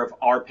take care of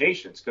our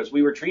patients because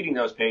we were treating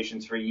those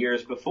patients for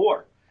years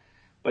before.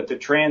 But the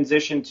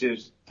transition to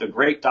the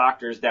great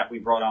doctors that we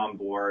brought on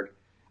board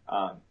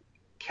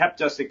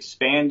kept us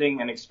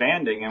expanding and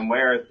expanding. And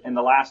where in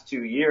the last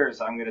 2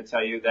 years, I'm going to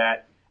tell you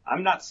that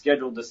I'm not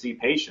scheduled to see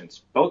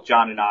patients, both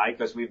John and I,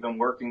 because we've been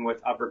working with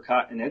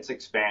Uppercut and its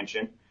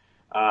expansion.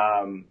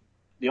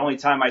 The only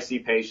time I see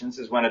patients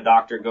is when a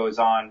doctor goes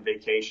on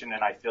vacation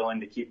and I fill in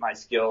to keep my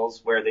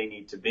skills where they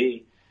need to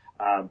be.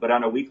 But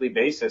on a weekly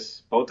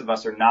basis, both of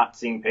us are not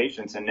seeing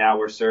patients, and now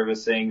we're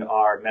servicing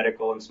our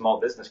medical and small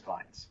business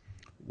clients.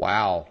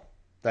 Wow,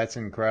 that's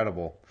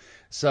incredible.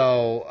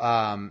 So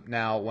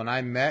now, when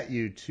I met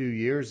you 2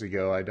 years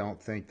ago, I don't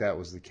think that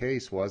was the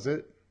case, was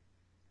it?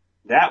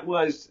 That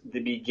was the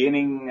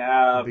beginning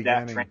of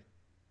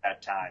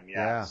that time,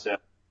 yeah. So.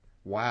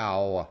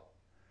 Wow,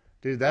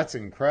 dude, that's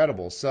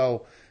incredible.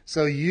 So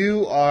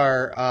you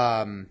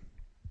are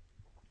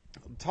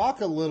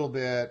talk a little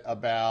bit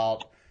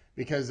about.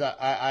 Because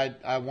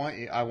I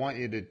want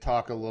you to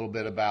talk a little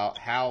bit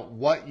about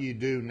what you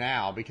do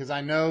now, because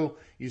I know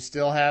you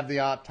still have the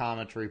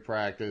optometry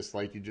practice,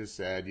 like you just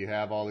said. You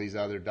have all these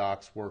other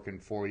docs working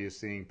for you,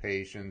 seeing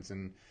patients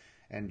and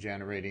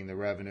generating the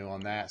revenue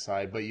on that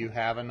side. But you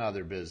have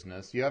another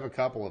business. You have a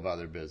couple of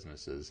other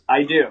businesses.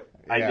 I do.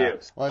 I do.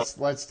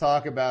 Let's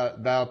talk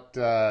about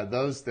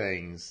those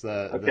things,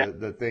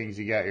 the things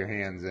you got your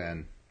hands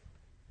in.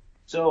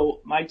 So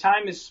my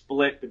time is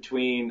split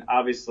between,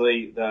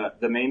 obviously,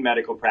 the main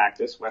medical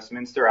practice,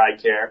 Westminster Eye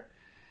Care,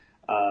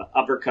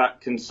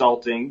 Uppercut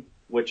Consulting,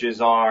 which is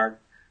our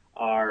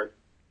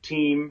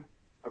team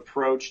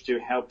approach to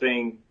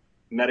helping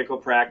medical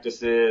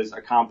practices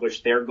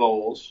accomplish their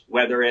goals,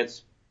 whether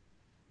it's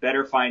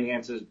better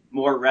finances,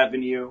 more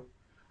revenue,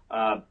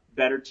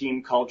 better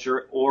team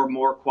culture, or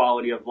more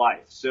quality of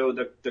life. So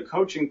the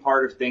coaching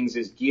part of things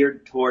is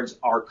geared towards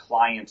our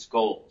clients'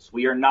 goals.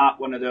 We are not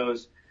one of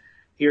those,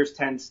 here's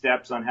 10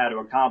 steps on how to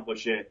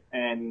accomplish it,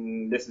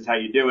 and this is how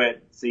you do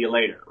it, see you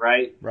later,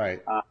 right?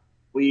 Right.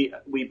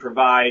 We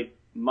provide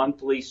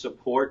monthly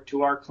support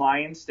to our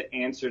clients to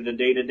answer the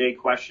day-to-day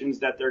questions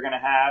that they're going to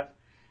have.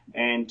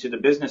 And to the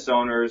business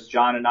owners,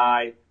 John and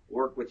I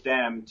work with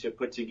them to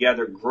put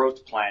together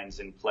growth plans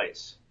in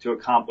place to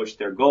accomplish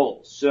their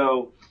goals.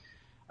 So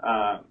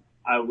I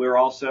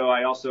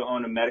also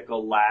own a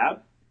medical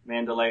lab,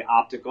 Mandalay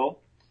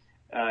Optical.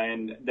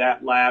 And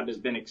that lab has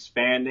been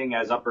expanding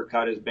as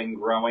Uppercut has been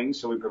growing.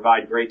 So we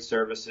provide great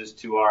services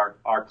to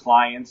our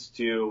clients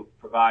to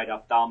provide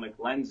ophthalmic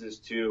lenses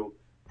to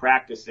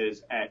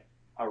practices at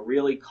a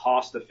really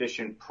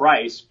cost-efficient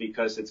price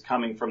because it's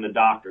coming from the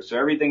doctor. So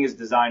everything is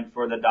designed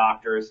for the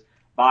doctors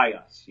by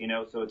us,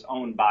 so it's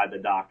owned by the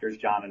doctors,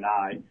 John and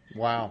I.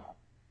 Wow.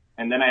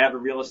 And then I have a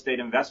real estate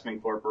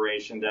investment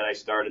corporation that I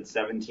started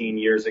 17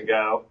 years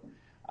ago,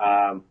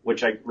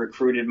 which I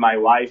recruited my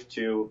wife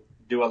to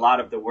do a lot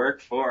of the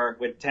work for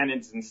with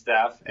tenants and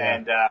stuff.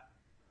 Yeah.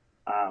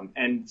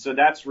 And so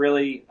that's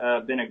really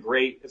been a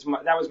great,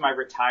 that was my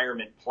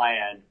retirement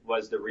plan,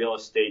 was the real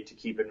estate, to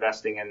keep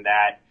investing in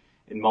that,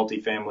 in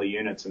multifamily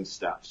units and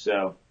stuff.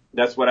 So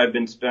that's what I've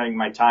been spending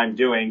my time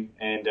doing.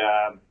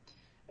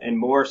 And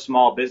more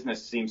small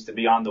business seems to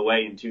be on the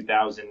way in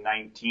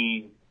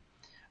 2019.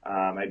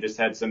 I just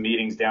had some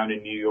meetings down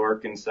in New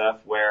York and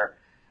stuff where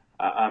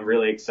I'm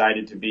really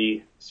excited to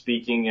be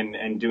speaking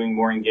and doing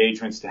more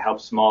engagements to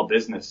help small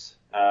business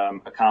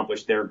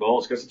accomplish their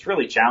goals, because it's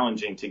really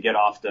challenging to get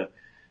off the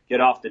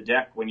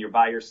deck when you're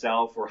by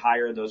yourself or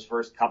hire those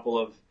first couple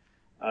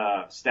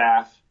of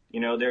staff.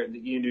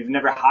 You've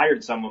never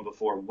hired someone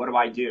before. What do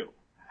I do?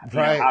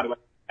 Right. How do I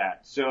do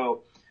that?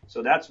 So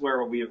that's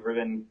where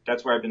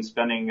I've been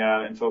spending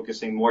and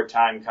focusing more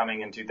time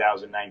coming in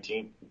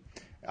 2019.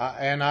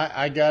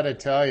 I got to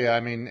tell you, I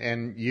mean,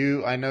 and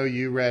I know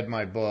you read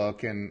my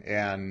book,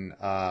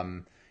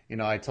 you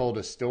know, I told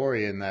a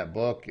story in that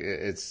book.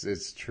 It's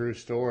a true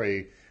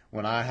story.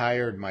 When I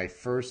hired my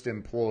first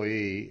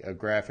employee, a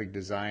graphic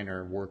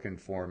designer working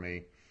for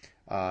me,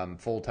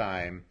 full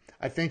time,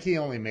 I think he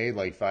only made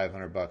like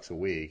 $500 a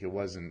week. It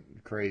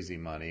wasn't crazy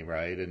money,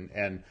 right?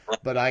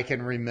 But I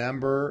can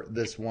remember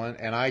this one,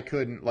 and I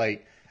couldn't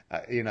like.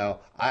 You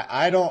know,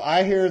 I don't.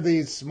 I hear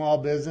these small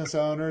business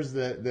owners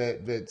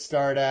that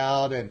start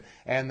out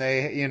and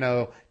they, you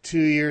know, 2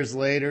 years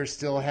later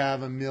still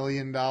have $1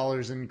 million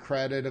in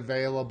credit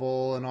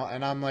available and all,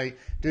 and I'm like,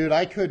 dude,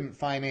 I couldn't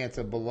finance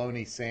a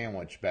bologna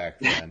sandwich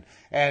back then,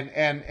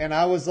 and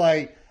I was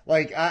like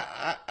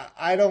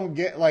I don't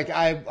get, like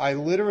I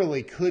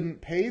literally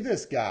couldn't pay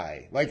this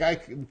guy, like I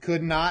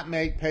could not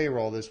make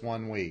payroll this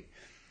one week.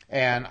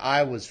 And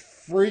I was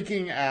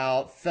freaking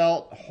out,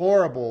 felt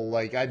horrible.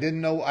 Like I didn't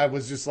know, I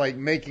was just like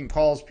making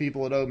calls,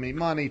 people that owed me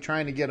money,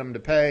 trying to get them to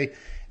pay.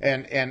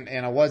 And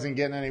I wasn't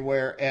getting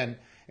anywhere.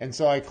 And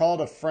so I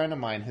called a friend of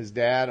mine. His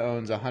dad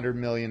owns $100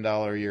 million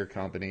a year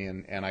company.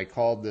 And I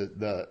called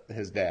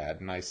his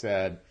dad and I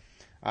said,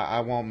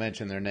 I won't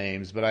mention their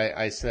names, but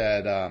I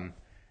said,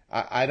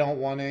 I don't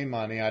want any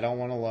money. I don't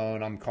want a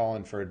loan. I'm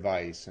calling for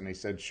advice. And he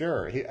said,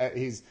 sure.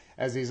 He's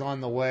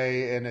on the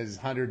way in his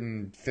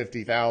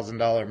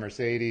 $150,000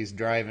 Mercedes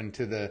driving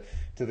to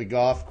the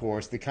golf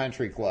course, the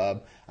country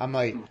club. I'm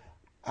like,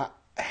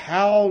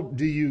 how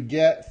do you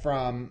get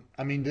from,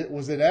 I mean,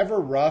 was it ever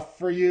rough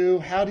for you?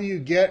 How do you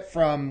get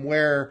from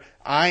where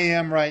I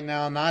am right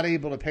now, not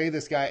able to pay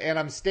this guy, and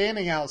I'm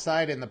standing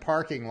outside in the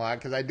parking lot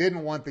because I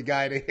didn't want the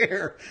guy to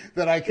hear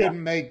that I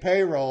couldn't make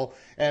payroll,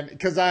 and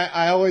because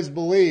I always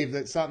believe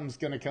that something's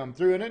going to come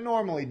through, and it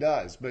normally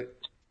does. But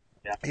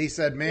he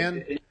said,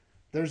 man,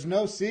 there's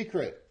no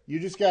secret. You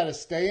just got to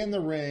stay in the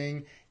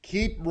ring,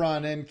 keep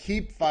running,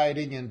 keep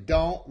fighting, and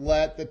don't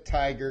let the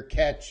tiger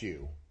catch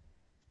you.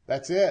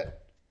 That's it.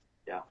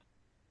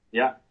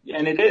 Yeah,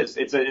 and it is.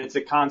 It's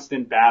a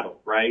constant battle,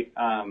 right?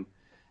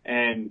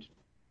 And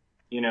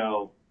you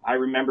know, I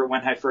remember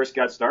when I first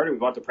got started, we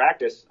bought the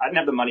practice. I didn't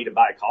have the money to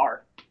buy a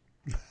car,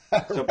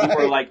 so people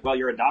were like, "Well,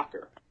 you're a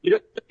doctor.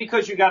 Just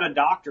because you got a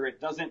doctorate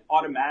doesn't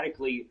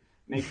automatically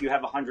make you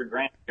have $100,000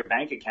 in your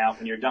bank account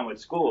when you're done with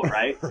school,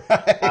 right?"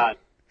 Right.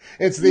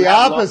 It's the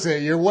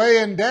opposite. You're way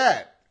in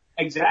debt.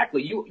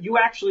 Exactly. You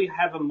actually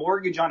have a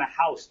mortgage on a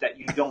house that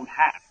you don't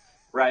have,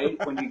 right?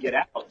 When you get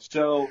out,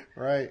 so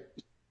right.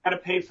 Had to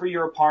pay for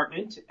your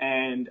apartment,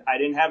 and I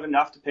didn't have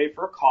enough to pay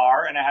for a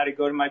car, and I had to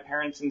go to my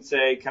parents and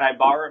say, can I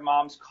borrow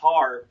mom's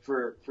car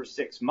for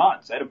 6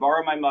 months? I had to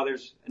borrow my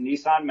mother's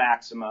Nissan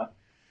Maxima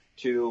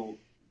to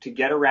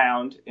get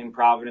around in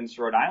Providence,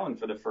 Rhode Island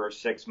for the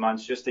first 6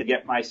 months just to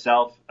get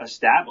myself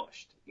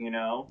established, you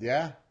know?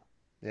 Yeah.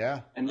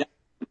 And then,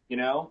 you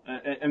know,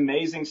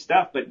 amazing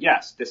stuff. But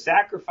yes, the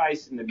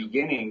sacrifice in the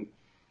beginning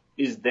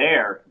is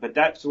there, but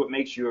that's what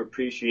makes you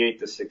appreciate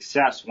the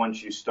success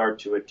once you start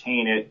to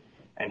attain it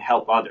and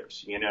help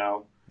others, you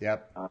know?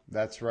 Yep.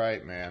 That's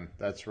right, man.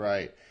 That's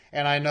right.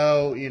 And I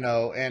know, you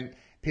know, and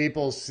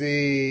people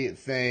see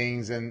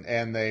things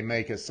and they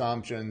make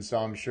assumptions. So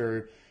I'm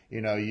sure,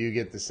 you know, you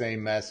get the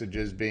same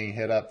messages being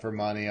hit up for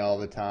money all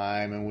the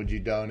time. And would you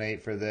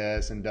donate for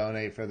this and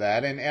donate for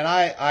that? And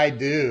I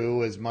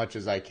do as much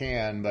as I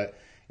can, but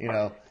you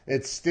know,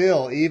 it's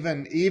still,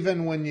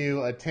 even when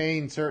you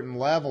attain certain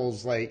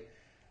levels, like,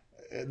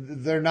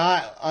 they're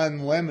not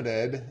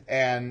unlimited,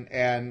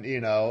 and you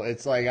know,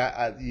 it's like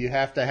you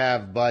have to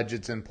have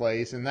budgets in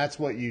place, and that's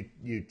what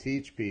you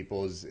teach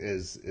people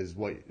is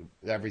what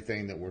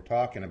everything that we're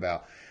talking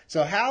about.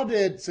 So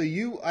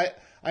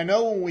I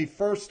know when we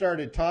first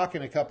started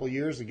talking a couple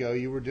years ago,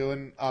 you were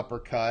doing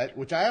Uppercut,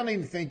 which I don't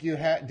even think you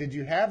had. Did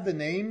you have the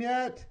name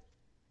yet?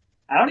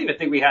 I don't even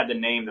think we had the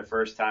name the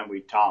first time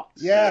we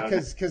talked. Yeah,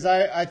 because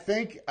I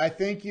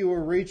think you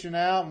were reaching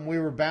out and we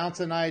were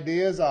bouncing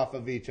ideas off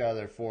of each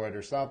other for it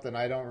or something.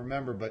 I don't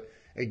remember, but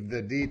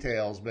the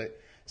details. But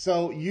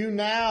so you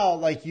now,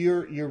 like,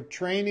 you're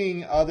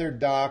training other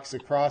docs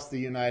across the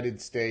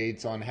United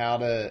States on how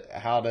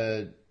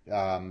to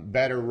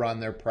better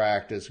run their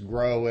practice,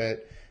 grow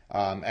it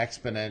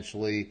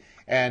exponentially,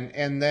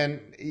 and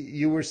then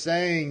you were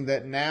saying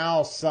that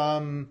now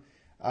some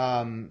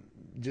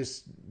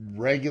just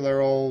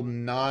regular old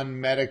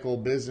non-medical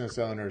business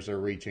owners are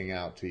reaching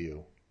out to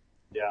you.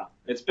 Yeah,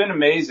 it's been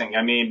amazing.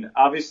 I mean,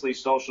 obviously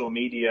social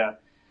media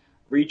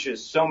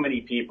reaches so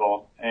many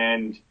people,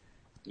 and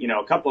you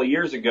know, a couple of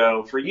years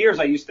ago, for years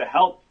I used to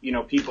help, you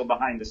know, people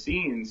behind the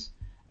scenes,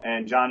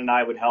 and John and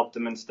I would help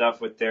them and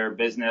stuff with their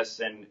business,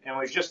 and it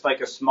was just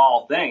like a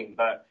small thing,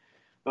 but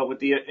with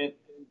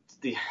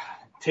the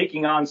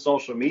taking on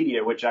social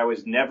media, which I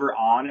was never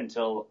on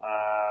until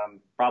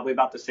probably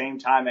about the same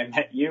time I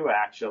met you,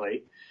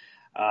 actually.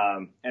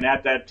 And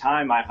at that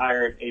time, I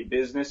hired a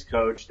business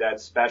coach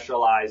that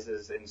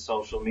specializes in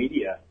social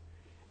media.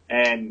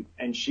 And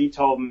she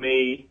told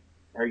me,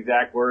 her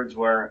exact words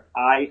were,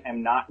 I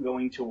am not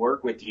going to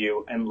work with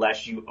you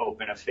unless you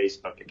open a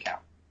Facebook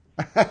account.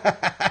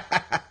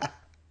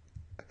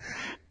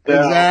 So,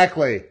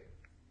 Exactly.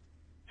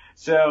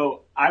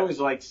 so I was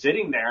like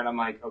sitting there and I'm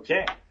like,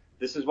 okay,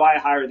 this is why I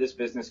hired this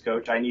business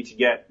coach. I need to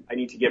get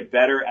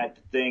better at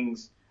the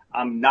things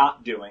I'm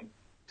not doing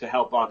to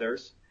help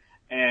others.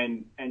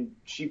 And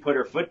she put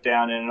her foot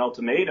down in an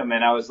ultimatum,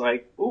 and I was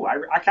like, ooh,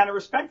 I kind of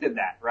respected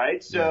that,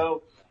 right?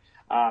 So,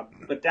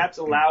 but that's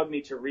allowed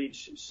me to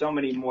reach so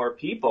many more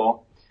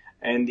people,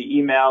 and the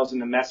emails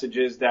and the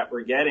messages that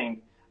we're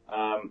getting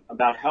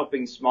about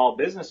helping small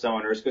business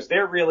owners, because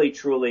they're really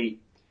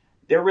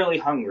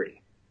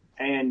hungry,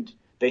 and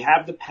they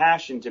have the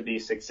passion to be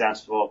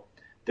successful.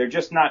 They're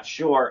just not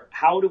sure,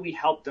 how do we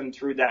help them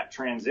through that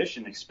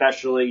transition,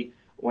 especially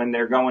when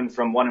they're going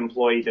from one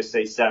employee to,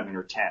 say, 7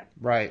 or 10.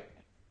 Right.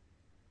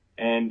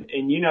 And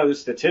you know the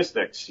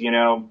statistics,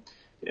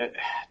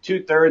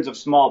 2/3 of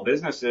small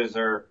businesses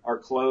are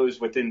closed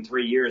within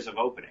 3 years of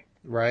opening.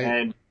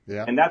 Right.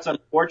 And that's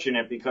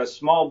unfortunate, because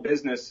small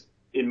business,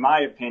 in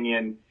my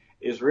opinion,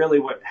 is really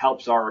what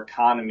helps our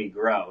economy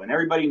grow. And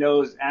everybody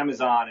knows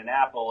Amazon and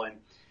Apple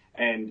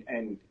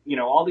and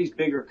all these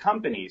bigger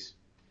companies.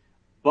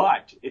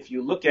 But if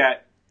you look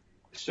at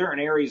certain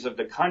areas of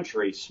the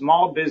country,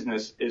 small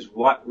business is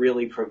what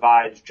really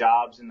provides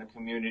jobs in the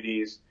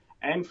communities.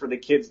 And for the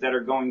kids that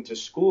are going to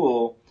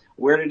school,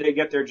 where do they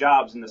get their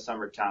jobs in the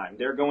summertime?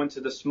 They're going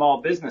to the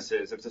small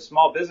businesses. If the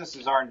small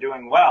businesses aren't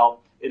doing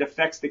well, it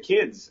affects the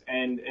kids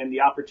and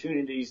the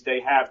opportunities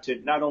they have to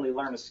not only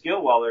learn a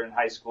skill while they're in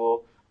high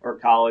school or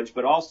college,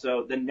 but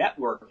also the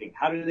networking.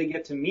 How do they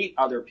get to meet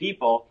other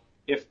people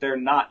if they're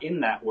not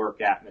in that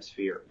work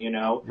atmosphere?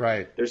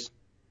 Right. There's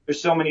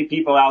so many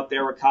people out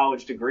there with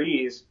college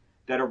degrees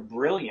that are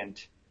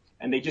brilliant,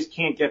 and they just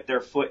can't get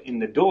their foot in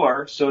the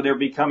door. So they're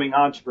becoming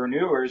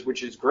entrepreneurs,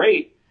 which is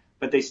great,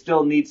 but they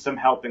still need some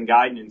help and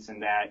guidance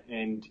in that.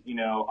 And,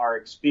 our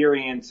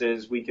experience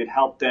is we could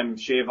help them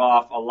shave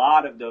off a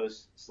lot of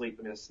those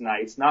sleepless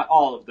nights, not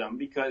all of them,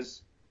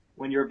 because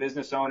when you're a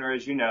business owner,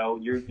 as you know,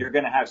 you're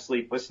going to have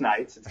sleepless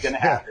nights. It's going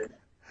to happen.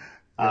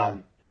 Yeah.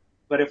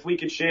 But if we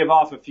could shave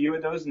off a few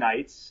of those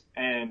nights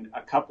and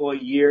a couple of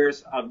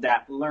years of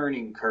that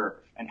learning curve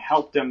and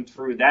help them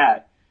through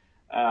that,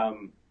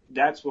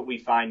 that's what we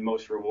find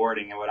most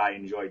rewarding and what I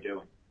enjoy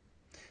doing.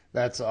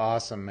 That's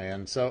awesome,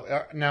 man.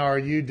 So now, are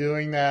you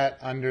doing that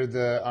under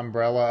the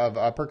umbrella of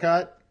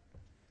Uppercut?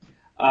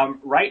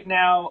 Right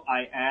now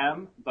I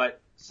am,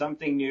 but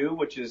something new,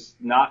 which is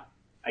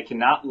I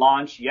cannot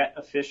launch yet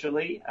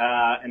officially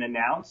and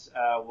announce,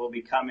 will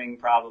be coming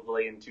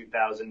probably in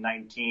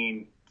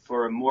 2019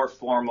 for a more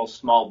formal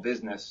small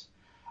business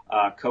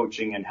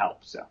coaching and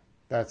help. So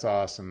that's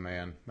awesome,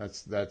 man.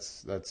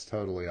 That's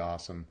totally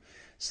awesome.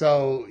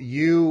 So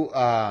you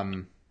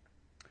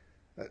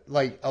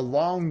like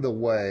along the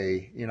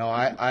way,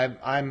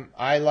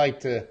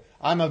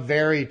 I'm a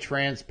very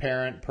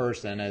transparent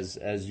person,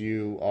 as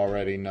you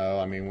already know.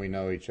 I mean, we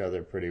know each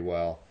other pretty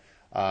well.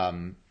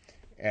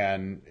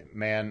 And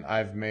man,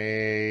 I've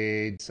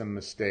made some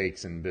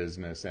mistakes in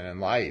business and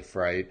in life,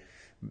 right?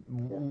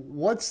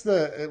 What's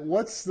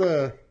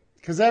the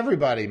because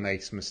everybody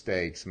makes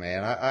mistakes,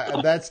 man.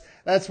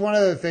 That's one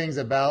of the things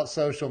about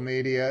social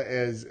media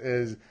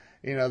is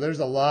there's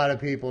a lot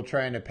of people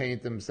trying to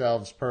paint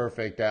themselves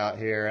perfect out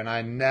here, and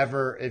I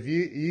never, if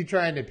you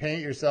trying to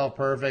paint yourself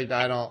perfect,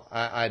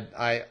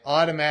 I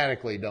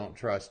automatically don't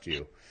trust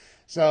you.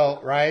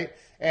 So, right?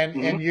 And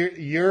Mm-hmm. and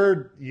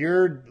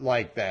you're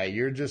like that.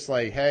 You're just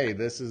like, hey,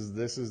 this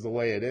is the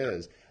way it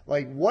is.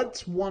 Like,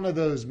 what's one of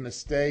those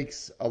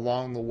mistakes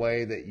along the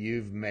way that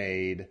you've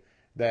made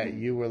that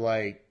you were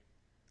like,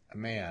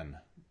 man,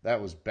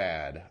 that was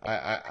bad.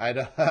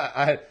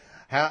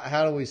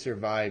 How do we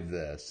survive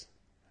this?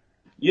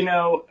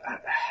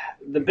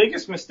 The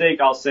biggest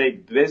mistake, I'll say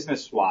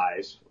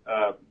business-wise,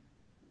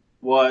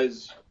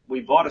 was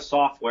we bought a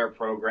software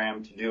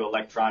program to do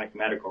electronic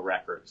medical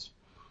records.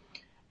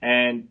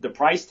 And the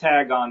price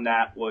tag on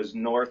that was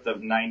north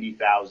of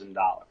 $90,000.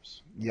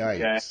 Yikes.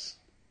 Okay?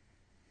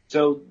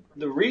 So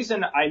the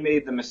reason I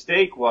made the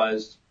mistake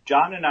was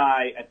John and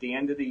I, at the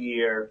end of the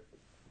year,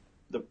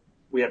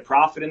 we had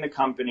profit in the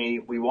company.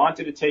 We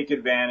wanted to take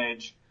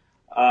advantage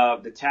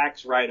of the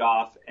tax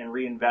write-off and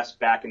reinvest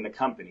back in the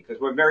company,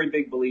 because we're very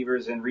big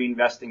believers in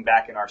reinvesting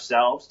back in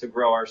ourselves to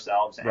grow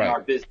ourselves and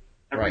our business.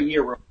 Every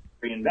year we're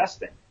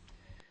reinvesting.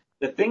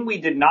 The thing we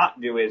did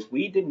not do is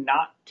we did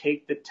not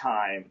take the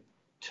time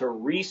to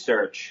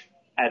research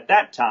at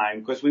that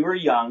time, because we were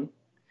young,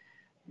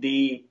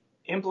 the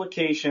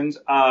implications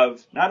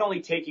of not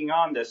only taking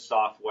on this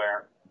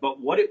software, but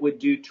what it would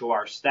do to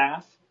our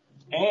staff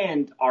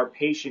and our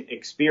patient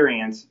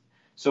experience.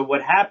 So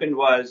what happened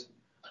was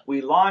we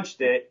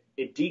launched it.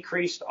 It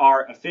decreased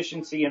our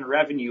efficiency and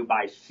revenue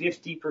by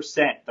 50%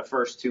 the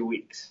first 2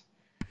 weeks.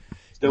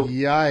 So,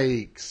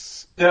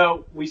 yikes.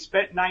 So we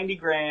spent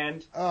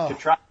 $90,000 to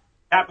try to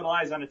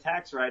capitalize on a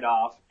tax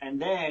write-off,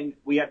 and then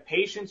we had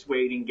patients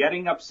waiting,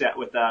 getting upset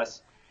with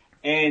us,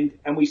 and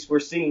we were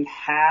seeing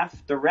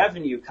half the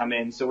revenue come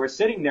in. So we're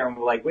sitting there and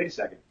we're like, wait a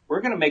second,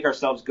 we're going to make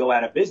ourselves go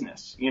out of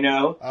business,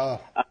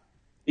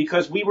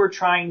 because we were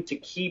trying to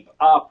keep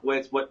up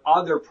with what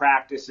other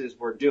practices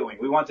were doing.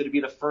 We wanted to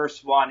be the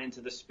first one into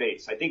the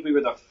space. I think we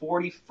were the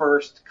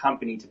 41st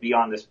company to be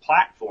on this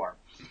platform.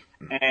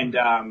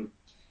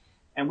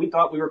 And we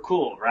thought we were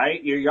cool,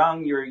 right? You're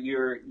young,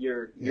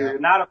 you're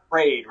not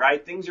afraid,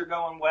 right? Things are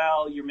going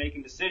well, you're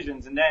making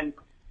decisions, and then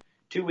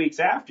 2 weeks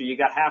after, you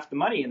got half the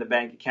money in the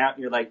bank account,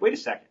 and you're like, wait a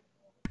second,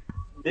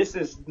 this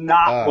is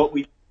not what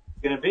we're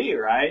going to be,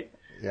 right?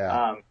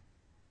 Yeah.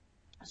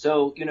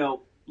 So,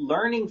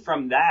 learning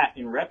from that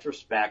in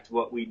retrospect,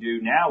 what we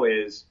do now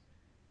is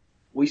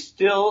we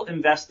still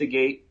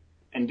investigate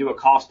and do a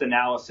cost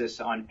analysis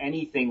on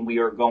anything we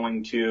are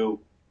going to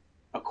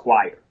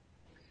acquire.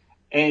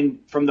 And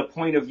from the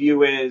point of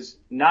view is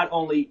not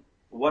only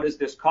what does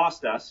this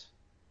cost us,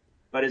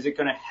 but is it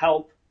going to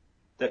help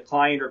the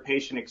client or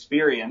patient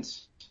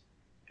experience,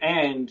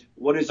 and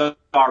what is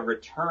our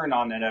return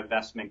on that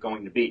investment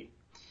going to be?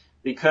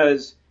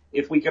 Because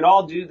if we could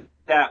all do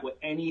that with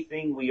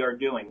anything we are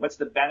doing, what's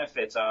the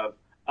benefits of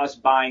us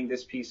buying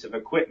this piece of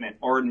equipment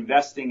or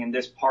investing in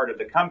this part of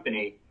the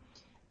company,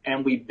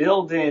 and we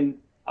build in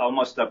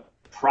almost a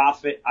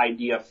profit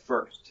idea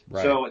first.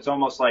 Right. So it's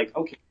almost like,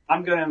 okay,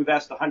 I'm going to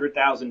invest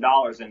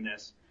 $100,000 in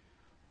this.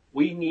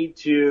 We need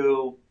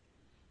to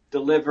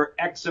deliver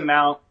X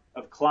amount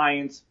of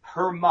clients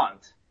per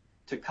month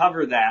to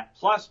cover that,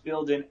 plus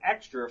build in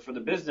extra for the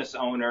business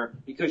owner,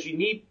 because you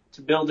need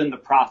to build in the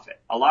profit.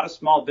 A lot of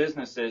small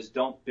businesses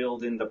don't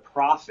build in the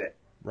profit.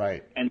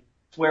 Right. And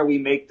that's where we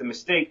make the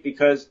mistake,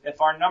 because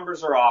if our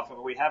numbers are off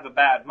or we have a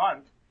bad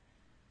month,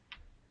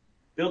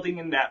 building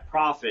in that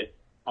profit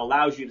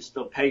allows you to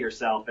still pay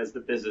yourself as the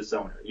business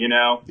owner,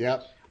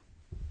 Yep.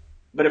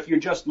 But if you're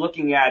just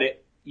looking at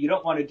it, you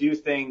don't want to do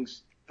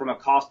things from a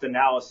cost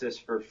analysis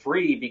for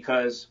free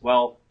because,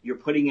 well, you're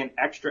putting in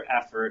extra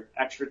effort,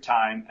 extra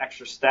time,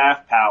 extra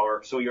staff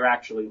power, so you're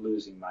actually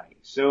losing money.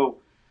 So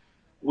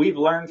we've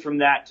learned from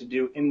that to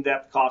do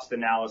in-depth cost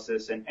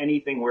analysis and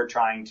anything we're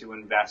trying to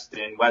invest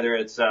in, whether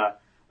it's a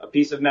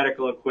piece of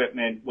medical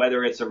equipment,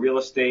 whether it's a real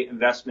estate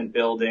investment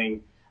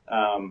building.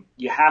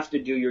 You have to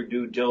do your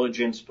due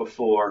diligence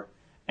before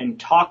and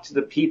talk to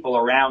the people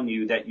around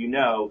you that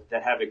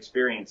that have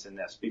experience in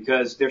this,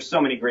 because there's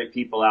so many great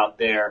people out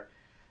there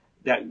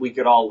that we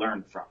could all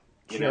learn from,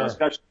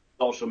 especially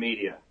social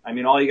media. I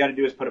mean, all you got to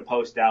do is put a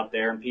post out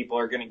there and people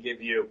are going to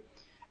give you,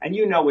 and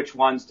which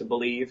ones to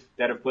believe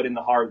that have put in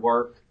the hard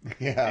work.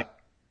 Yeah.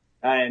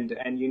 And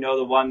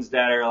the ones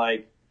that are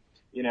like,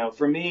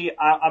 for me,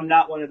 I'm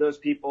not one of those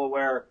people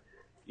where,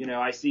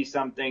 I see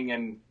something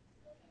and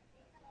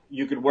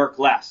you could work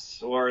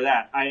less or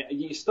that.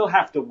 You still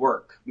have to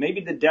work.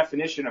 Maybe the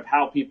definition of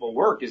how people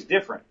work is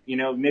different.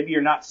 Maybe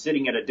you're not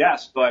sitting at a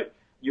desk, but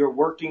you're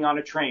working on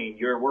a train,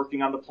 you're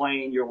working on the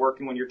plane, you're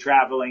working when you're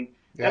traveling.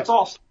 Yep. That's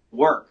all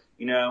work,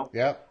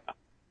 Yep.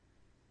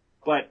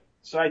 But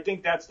so I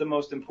think that's the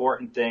most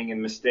important thing and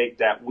mistake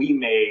that we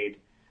made,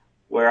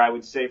 where I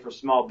would say for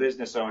small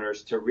business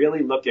owners to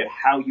really look at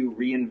how you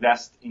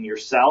reinvest in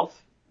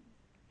yourself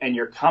and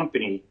your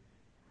company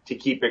to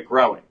keep it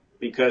growing.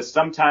 Because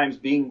sometimes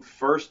being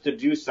first to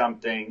do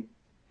something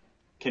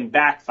can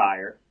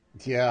backfire.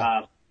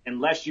 Yeah.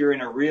 Unless you're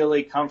in a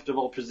really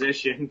comfortable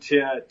position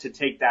to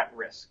take that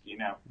risk,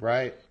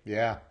 Right.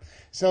 Yeah.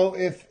 So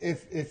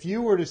if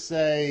you were to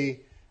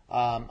say,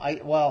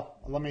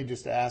 let me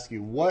just ask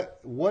you,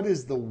 what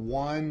is the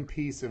one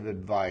piece of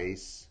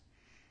advice,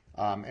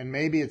 and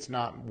maybe it's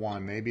not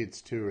one, maybe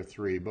it's two or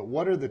three, but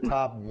what are the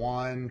top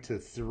 1 to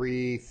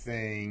 3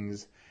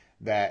 things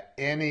that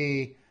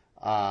any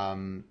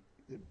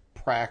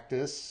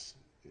practice,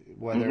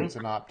 whether it's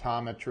an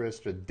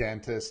optometrist, a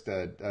dentist,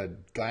 a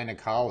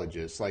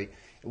gynecologist,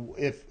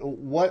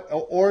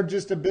 or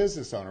just a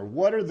business owner,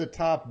 what are the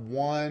top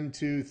 1,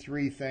 2,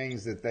 3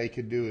 things that they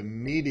could do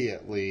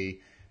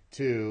immediately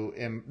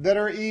that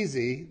are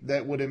easy,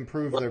 that would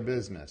improve their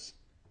business?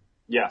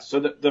 Yeah. So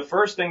the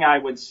first thing I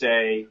would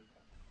say,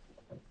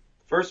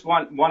 first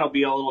one will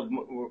be a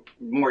little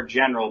more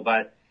general,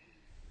 but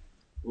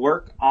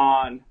work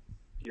on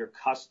your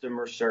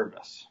customer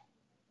service.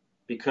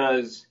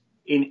 Because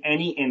in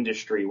any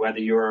industry, whether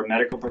you're a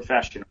medical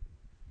professional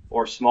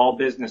or small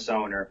business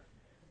owner,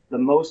 the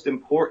most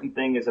important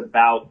thing is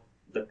about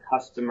the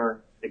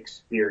customer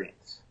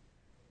experience.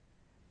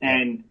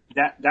 And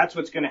that's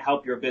what's going to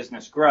help your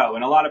business grow.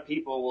 And a lot of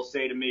people will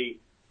say to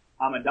me,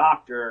 I'm a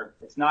doctor.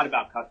 It's not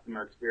about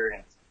customer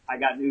experience. I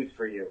got news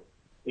for you.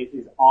 It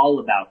is all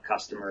about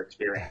customer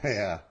experience.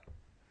 Yeah.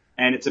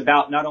 And it's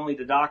about not only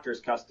the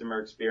doctor's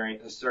customer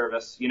experience, the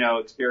service,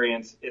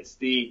 experience, it's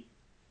the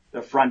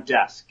front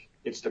desk.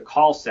 It's the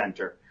call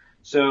center.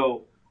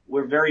 So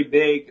we're very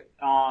big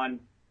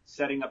on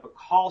setting up a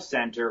call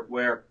center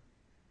where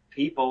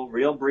people,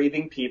 real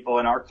breathing people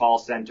in our call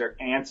center,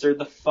 answer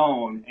the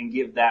phone and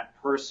give that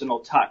personal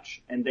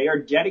touch. And they are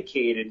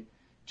dedicated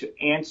to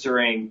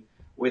answering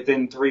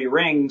within 3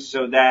 rings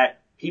so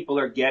that people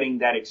are getting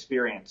that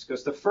experience.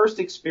 Because the first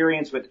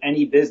experience with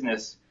any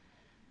business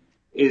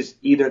is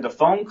either the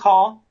phone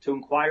call to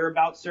inquire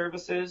about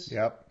services,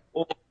 yep,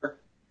 or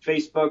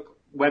Facebook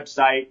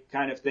website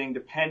kind of thing,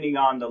 depending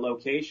on the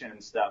location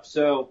and stuff.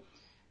 So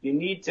you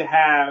need to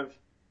have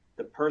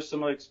the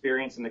personal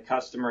experience and the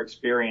customer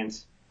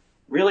experience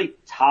really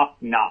top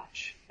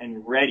notch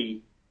and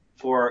ready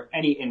for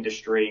any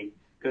industry,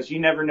 because you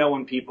never know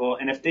when people,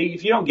 and if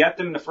you don't get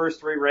them in the first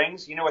 3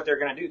 rings, you know what they're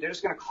going to do. They're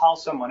just going to call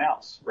someone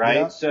else, right?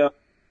 Yeah. So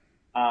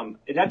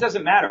that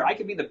doesn't matter. I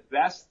could be the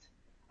best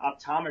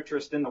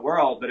optometrist in the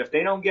world, but if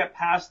they don't get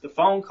past the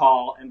phone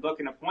call and book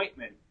an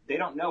appointment, they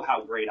don't know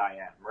how great I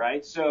am,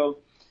 right? So,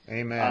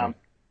 amen.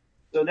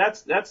 So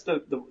that's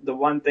the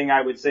one thing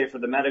I would say for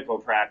the medical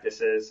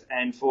practices.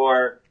 And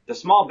for the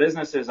small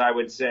businesses, I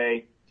would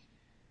say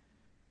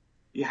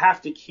you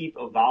have to keep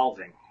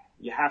evolving.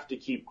 You have to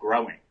keep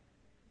growing.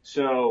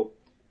 So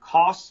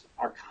costs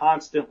are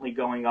constantly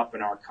going up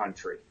in our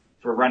country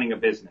for running a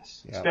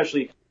business,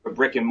 especially a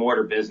brick and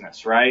mortar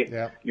business, right?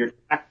 Yeah. Your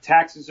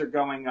taxes are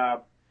going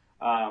up.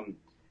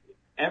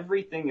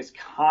 Everything is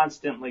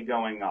constantly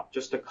going up,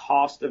 just the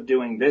cost of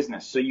doing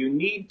business. So you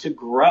need to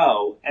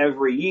grow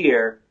every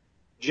year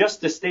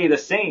just to stay the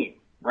same,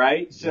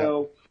 right?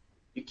 So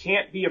you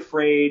can't be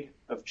afraid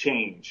of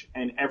change,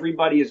 and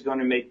everybody is going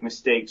to make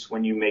mistakes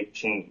when you make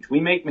change.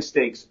 We make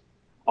mistakes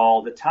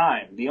all the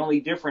time. The only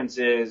difference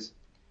is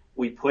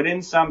we put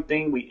in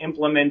something, we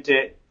implement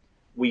it,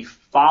 we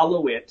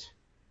follow it,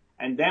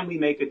 and then we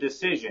make a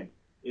decision.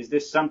 Is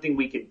this something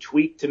we could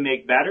tweak to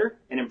make better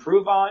and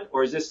improve on,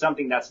 or is this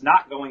something that's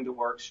not going to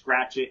work,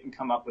 scratch it, and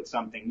come up with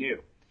something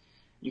new?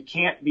 You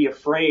can't be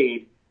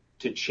afraid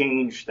to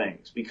change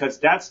things, because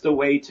that's the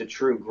way to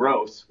true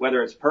growth,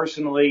 whether it's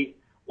personally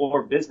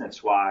or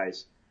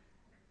business-wise.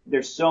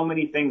 There's so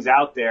many things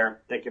out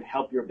there that can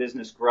help your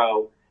business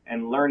grow,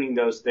 and learning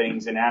those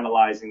things and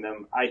analyzing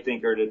them, I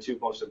think, are the 2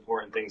 most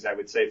important things I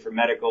would say for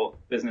medical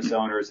business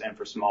owners and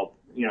for small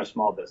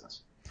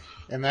business.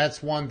 And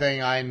that's one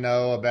thing I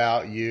know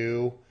about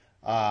you,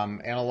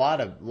 and a lot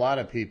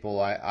of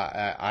people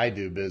I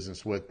do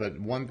business with. But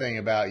one thing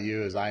about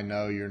you is I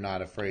know you're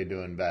not afraid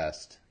to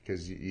invest,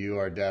 because you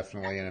are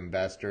definitely an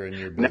investor in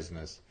your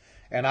business,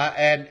 and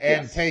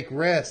Yes. take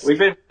risks. We've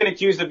been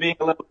accused of being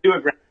a little too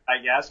aggressive, I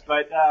guess,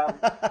 but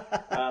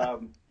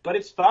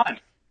it's fun.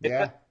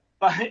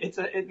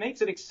 It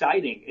makes it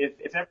exciting.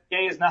 If every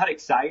day is not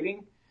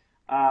exciting,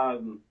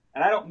 and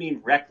I don't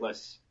mean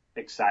reckless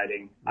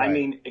exciting. Right. I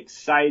mean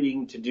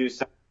exciting to do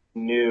something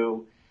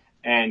new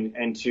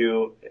and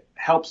to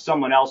help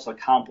someone else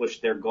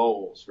accomplish their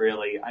goals,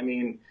 really. I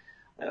mean,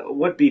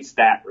 what beats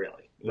that,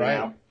 really? You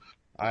know?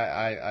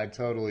 I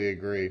totally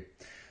agree.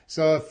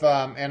 So if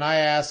and I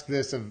ask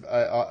this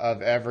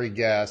of every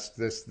guest,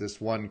 this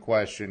one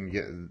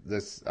question,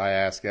 this I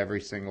ask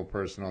every single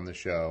person on the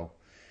show.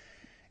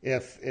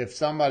 If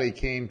somebody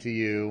came to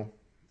you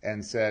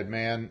and said,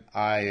 "Man,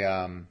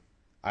 I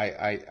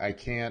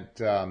can't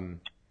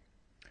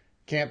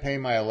pay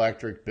my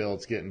electric bill.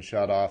 It's getting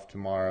shut off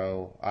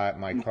tomorrow.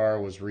 My car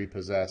was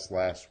repossessed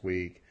last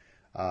week.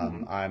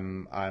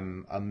 I'm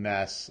a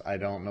mess. I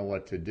don't know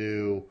what to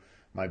do.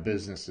 My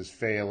business is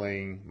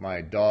failing.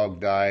 My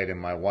dog died and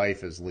my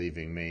wife is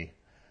leaving me."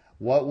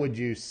 What would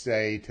you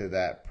say to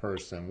that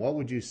person? What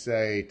would you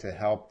say to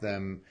help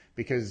them?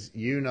 Because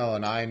you know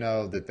and I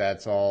know that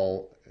that's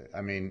all,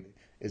 I mean,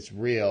 it's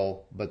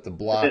real, but the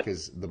block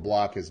is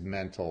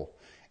mental.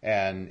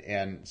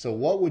 And so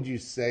what would you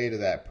say to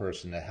that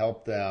person to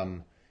help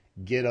them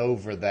get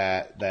over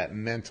that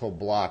mental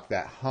block,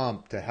 that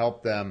hump, to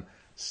help them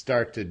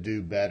start to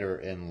do better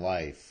in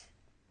life?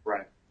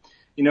 Right.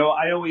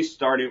 I always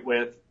start it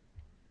with,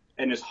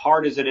 and as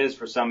hard as it is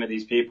for some of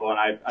these people,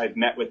 and I've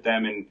met with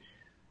them and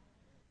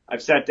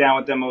I've sat down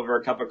with them over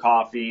a cup of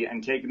coffee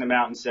and taken them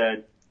out and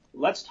said,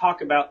 let's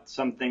talk about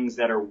some things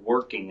that are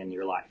working in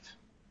your life.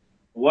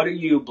 What are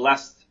you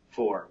blessed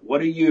for?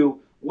 What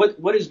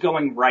is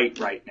going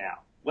right now?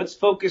 Let's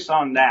focus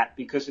on that,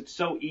 because it's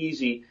so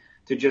easy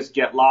to just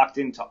get locked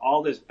into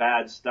all this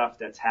bad stuff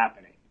that's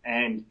happening.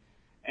 And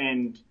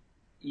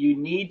you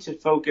need to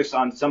focus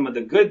on some of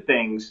the good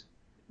things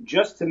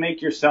just to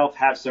make yourself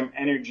have some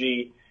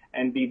energy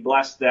and be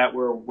blessed that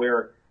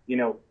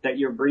that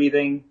you're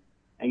breathing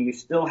and you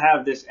still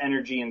have this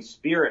energy and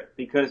spirit.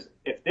 Because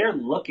if they're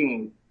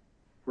looking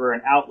for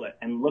an outlet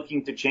and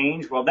looking to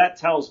change, well, that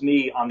tells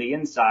me on the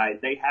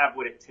inside they have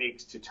what it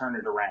takes to turn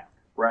it around.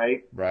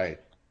 Right.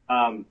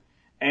 And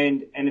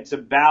it's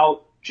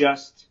about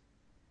just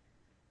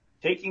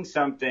taking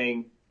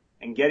something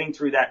and getting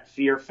through that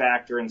fear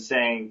factor and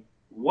saying,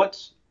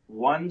 what's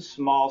one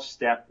small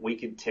step we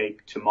could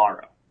take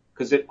tomorrow?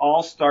 Because it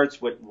all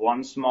starts with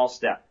one small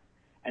step.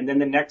 And then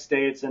the next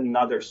day it's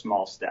another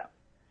small step.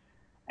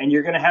 And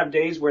you're going to have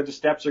days where the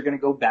steps are going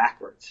to go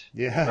backwards.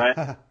 Yeah.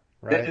 Right.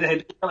 Right.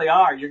 They really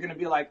are. You're going to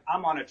be like,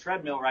 I'm on a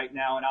treadmill right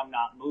now and I'm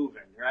not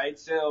moving. Right.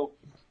 So,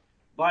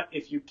 but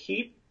if you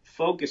keep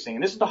focusing,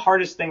 and this is the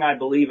hardest thing I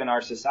believe in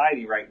our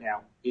society right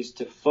now, is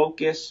to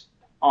focus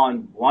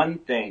on one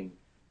thing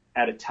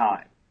at a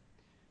time.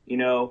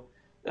 The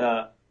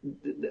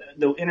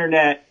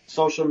internet,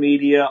 social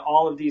media,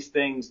 all of these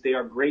things, they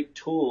are great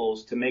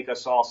tools to make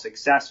us all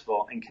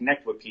successful and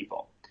connect with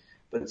people.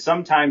 but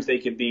sometimes they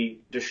could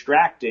be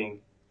distracting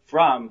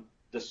from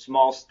the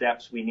small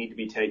steps we need to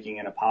be taking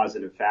in a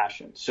positive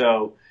fashion.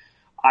 So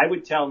I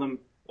would tell them,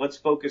 let's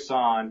focus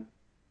on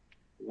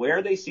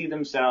where they see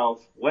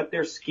themselves, what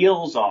their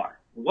skills are.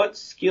 What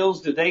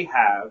skills do they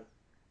have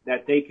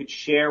that they could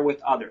share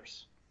with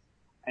others?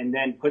 And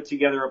then put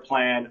together a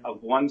plan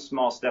of one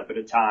small step at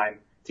a time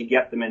to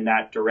get them in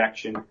that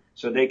direction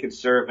so they could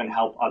serve and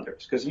help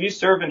others. Because if you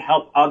serve and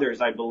help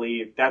others, I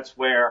believe that's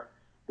where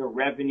the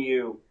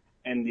revenue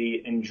and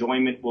the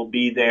enjoyment will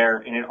be there,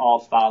 and it all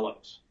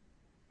follows.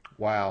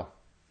 Wow.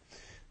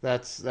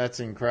 That's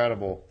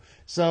incredible.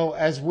 So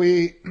as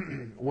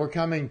we're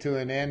coming to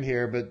an end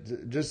here,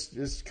 but just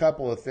a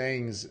couple of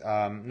things.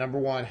 Number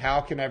one,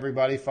 how can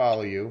everybody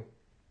follow you?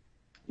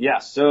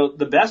 Yes. So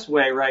the best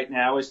way right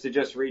now is to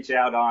just reach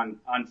out on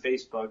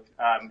Facebook.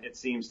 It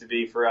seems to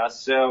be for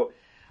us. So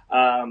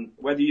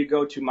whether you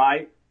go to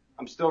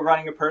I'm still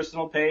running a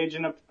personal page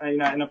and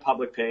a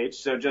public page.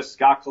 So just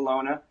Scott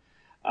Colonna.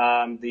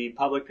 The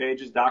public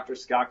page is Dr.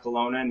 Scott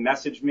Colonna, and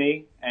message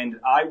me and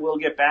I will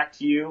get back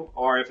to you.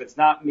 Or if it's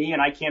not me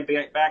and I can't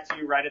get back to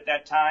you right at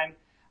that time,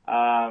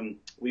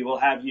 we will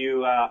have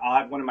you, I'll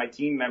have one of my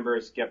team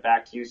members get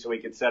back to you so we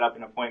could set up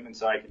an appointment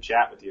so I could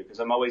chat with you, because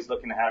I'm always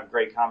looking to have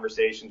great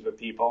conversations with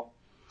people.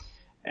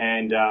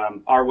 And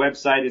our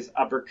website is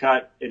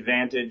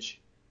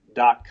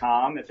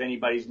uppercutadvantage.com if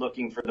anybody's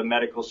looking for the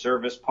medical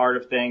service part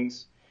of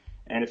things.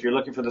 And if you're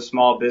looking for the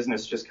small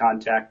business, just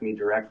contact me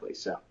directly.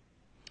 So.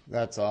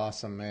 That's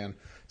awesome, man.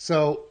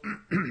 So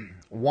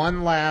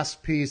one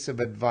last piece of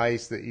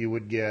advice that you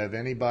would give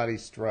anybody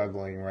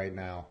struggling right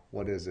now,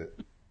 what is it?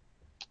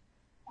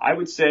 I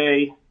would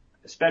say,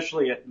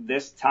 especially at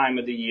this time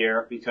of the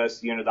year,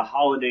 because, the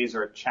holidays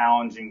are a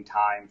challenging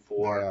time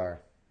for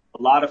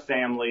a lot of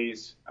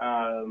families.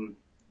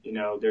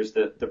 There's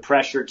the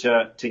pressure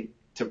to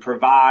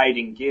provide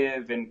and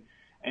give, and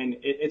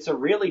it's a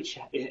really,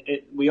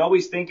 we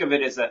always think of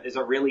it as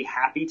a really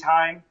happy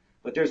time.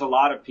 But there's a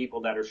lot of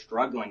people that are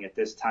struggling at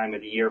this time of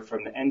the year,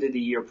 from the end of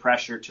the year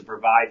pressure to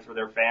provide for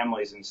their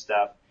families and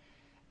stuff.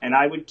 And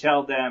I would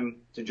tell them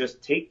to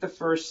just take the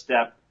first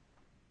step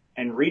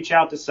and reach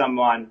out to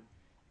someone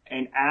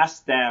and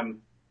ask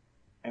them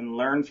and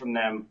learn from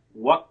them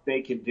what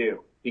they could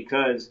do.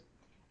 Because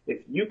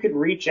if you could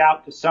reach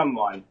out to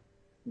someone,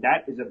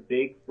 that is a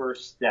big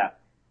first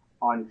step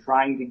on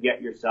trying to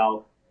get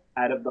yourself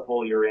out of the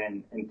hole you're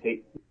in and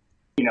take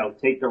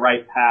the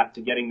right path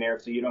to getting there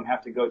so you don't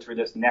have to go through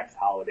this next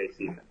holiday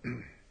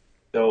season.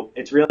 So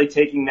it's really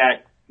taking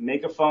that,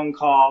 make a phone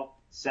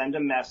call, send a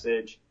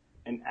message,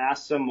 and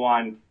ask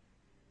someone,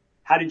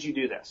 how did you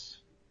do this?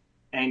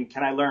 And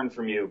can I learn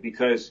from you?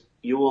 Because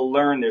you will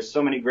learn there's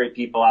so many great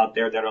people out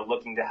there that are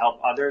looking to help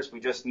others.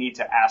 We just need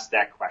to ask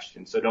that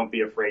question. So don't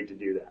be afraid to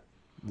do that.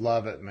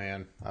 Love it,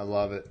 man. I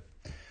love it.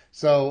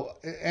 So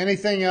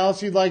anything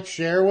else you'd like to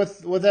share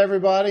with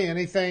everybody?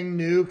 Anything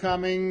new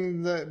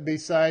coming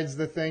besides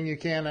the thing you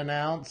can't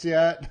announce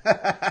yet?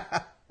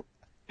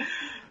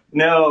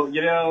 No,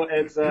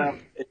 it's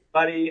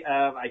funny.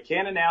 I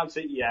can't announce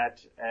it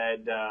yet,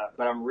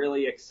 but I'm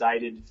really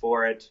excited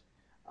for it,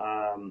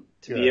 to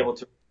be able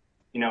to,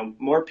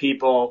 more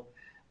people.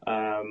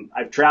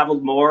 I've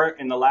traveled more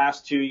in the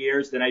last 2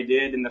 years than I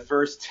did in the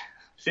first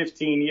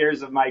 15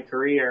 years of my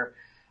career.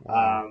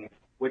 Wow.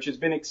 Which has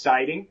been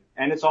exciting,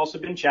 and it's also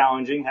been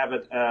challenging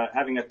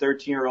having a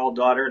 13-year-old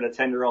daughter and a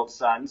 10-year-old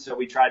son. So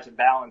we try to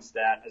balance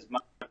that as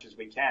much as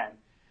we can.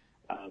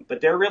 But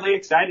they're really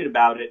excited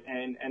about it,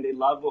 and they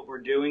love what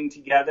we're doing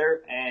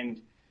together.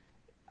 And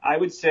I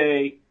would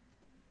say,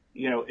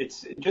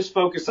 it's just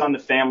focus on the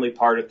family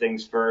part of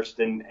things first,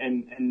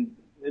 and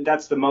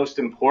that's the most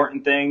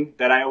important thing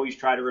that I always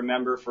try to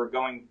remember for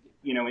going,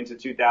 into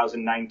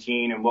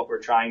 2019 and what we're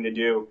trying to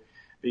do.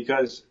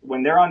 Because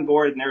when they're on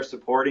board and they're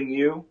supporting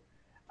you,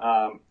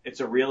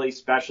 it's a really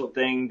special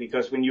thing,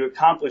 because when you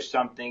accomplish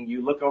something,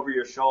 you look over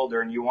your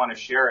shoulder and you want to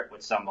share it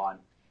with someone,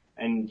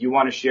 and you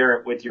want to share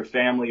it with your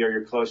family or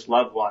your close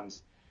loved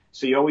ones.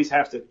 So you always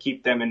have to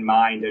keep them in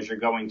mind as you're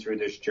going through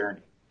this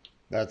journey.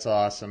 That's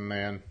awesome,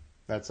 man.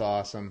 That's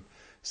awesome.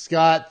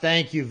 Scott,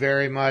 thank you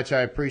very much.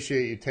 I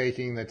appreciate you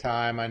taking the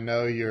time. I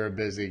know you're a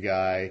busy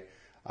guy.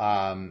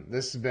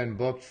 This has been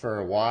booked for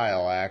a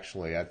while,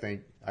 actually. I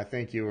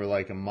think you were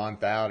like a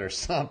month out or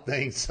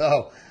something.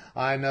 So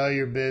I know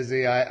you're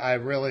busy. I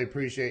really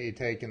appreciate you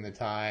taking the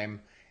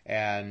time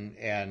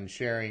and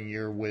sharing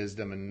your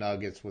wisdom and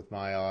nuggets with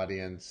my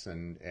audience.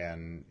 And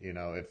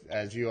if,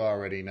 as you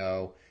already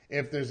know,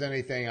 if there's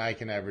anything I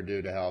can ever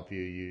do to help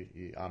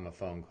you, I'm a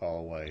phone call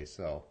away.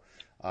 So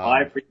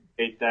I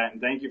appreciate that, and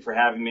thank you for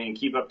having me. And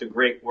keep up the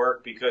great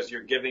work, because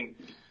you're giving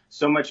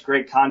so much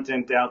great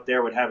content out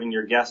there with having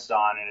your guests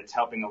on, and it's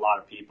helping a lot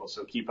of people.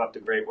 So keep up the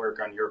great work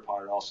on your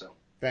part also.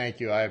 Thank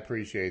you. I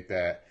appreciate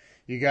that.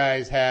 You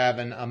guys have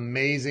an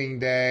amazing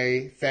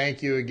day.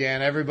 Thank you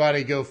again.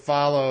 Everybody go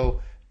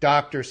follow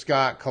Dr.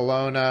 Scott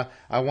Colonna.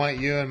 I want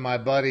you and my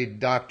buddy,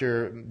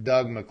 Dr.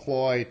 Doug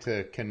McCloy,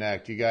 to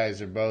connect. You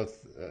guys are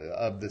both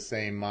of the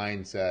same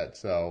mindset.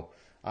 So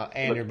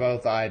And you're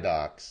both eye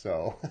docs,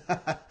 so.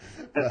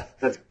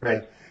 That's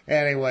great.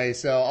 Anyway,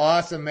 so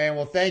awesome, man.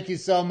 Well, thank you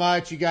so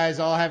much. You guys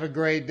all have a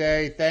great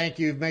day. Thank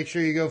you. Make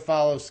sure you go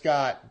follow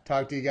Scott.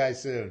 Talk to you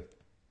guys soon.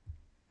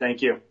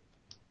 Thank you.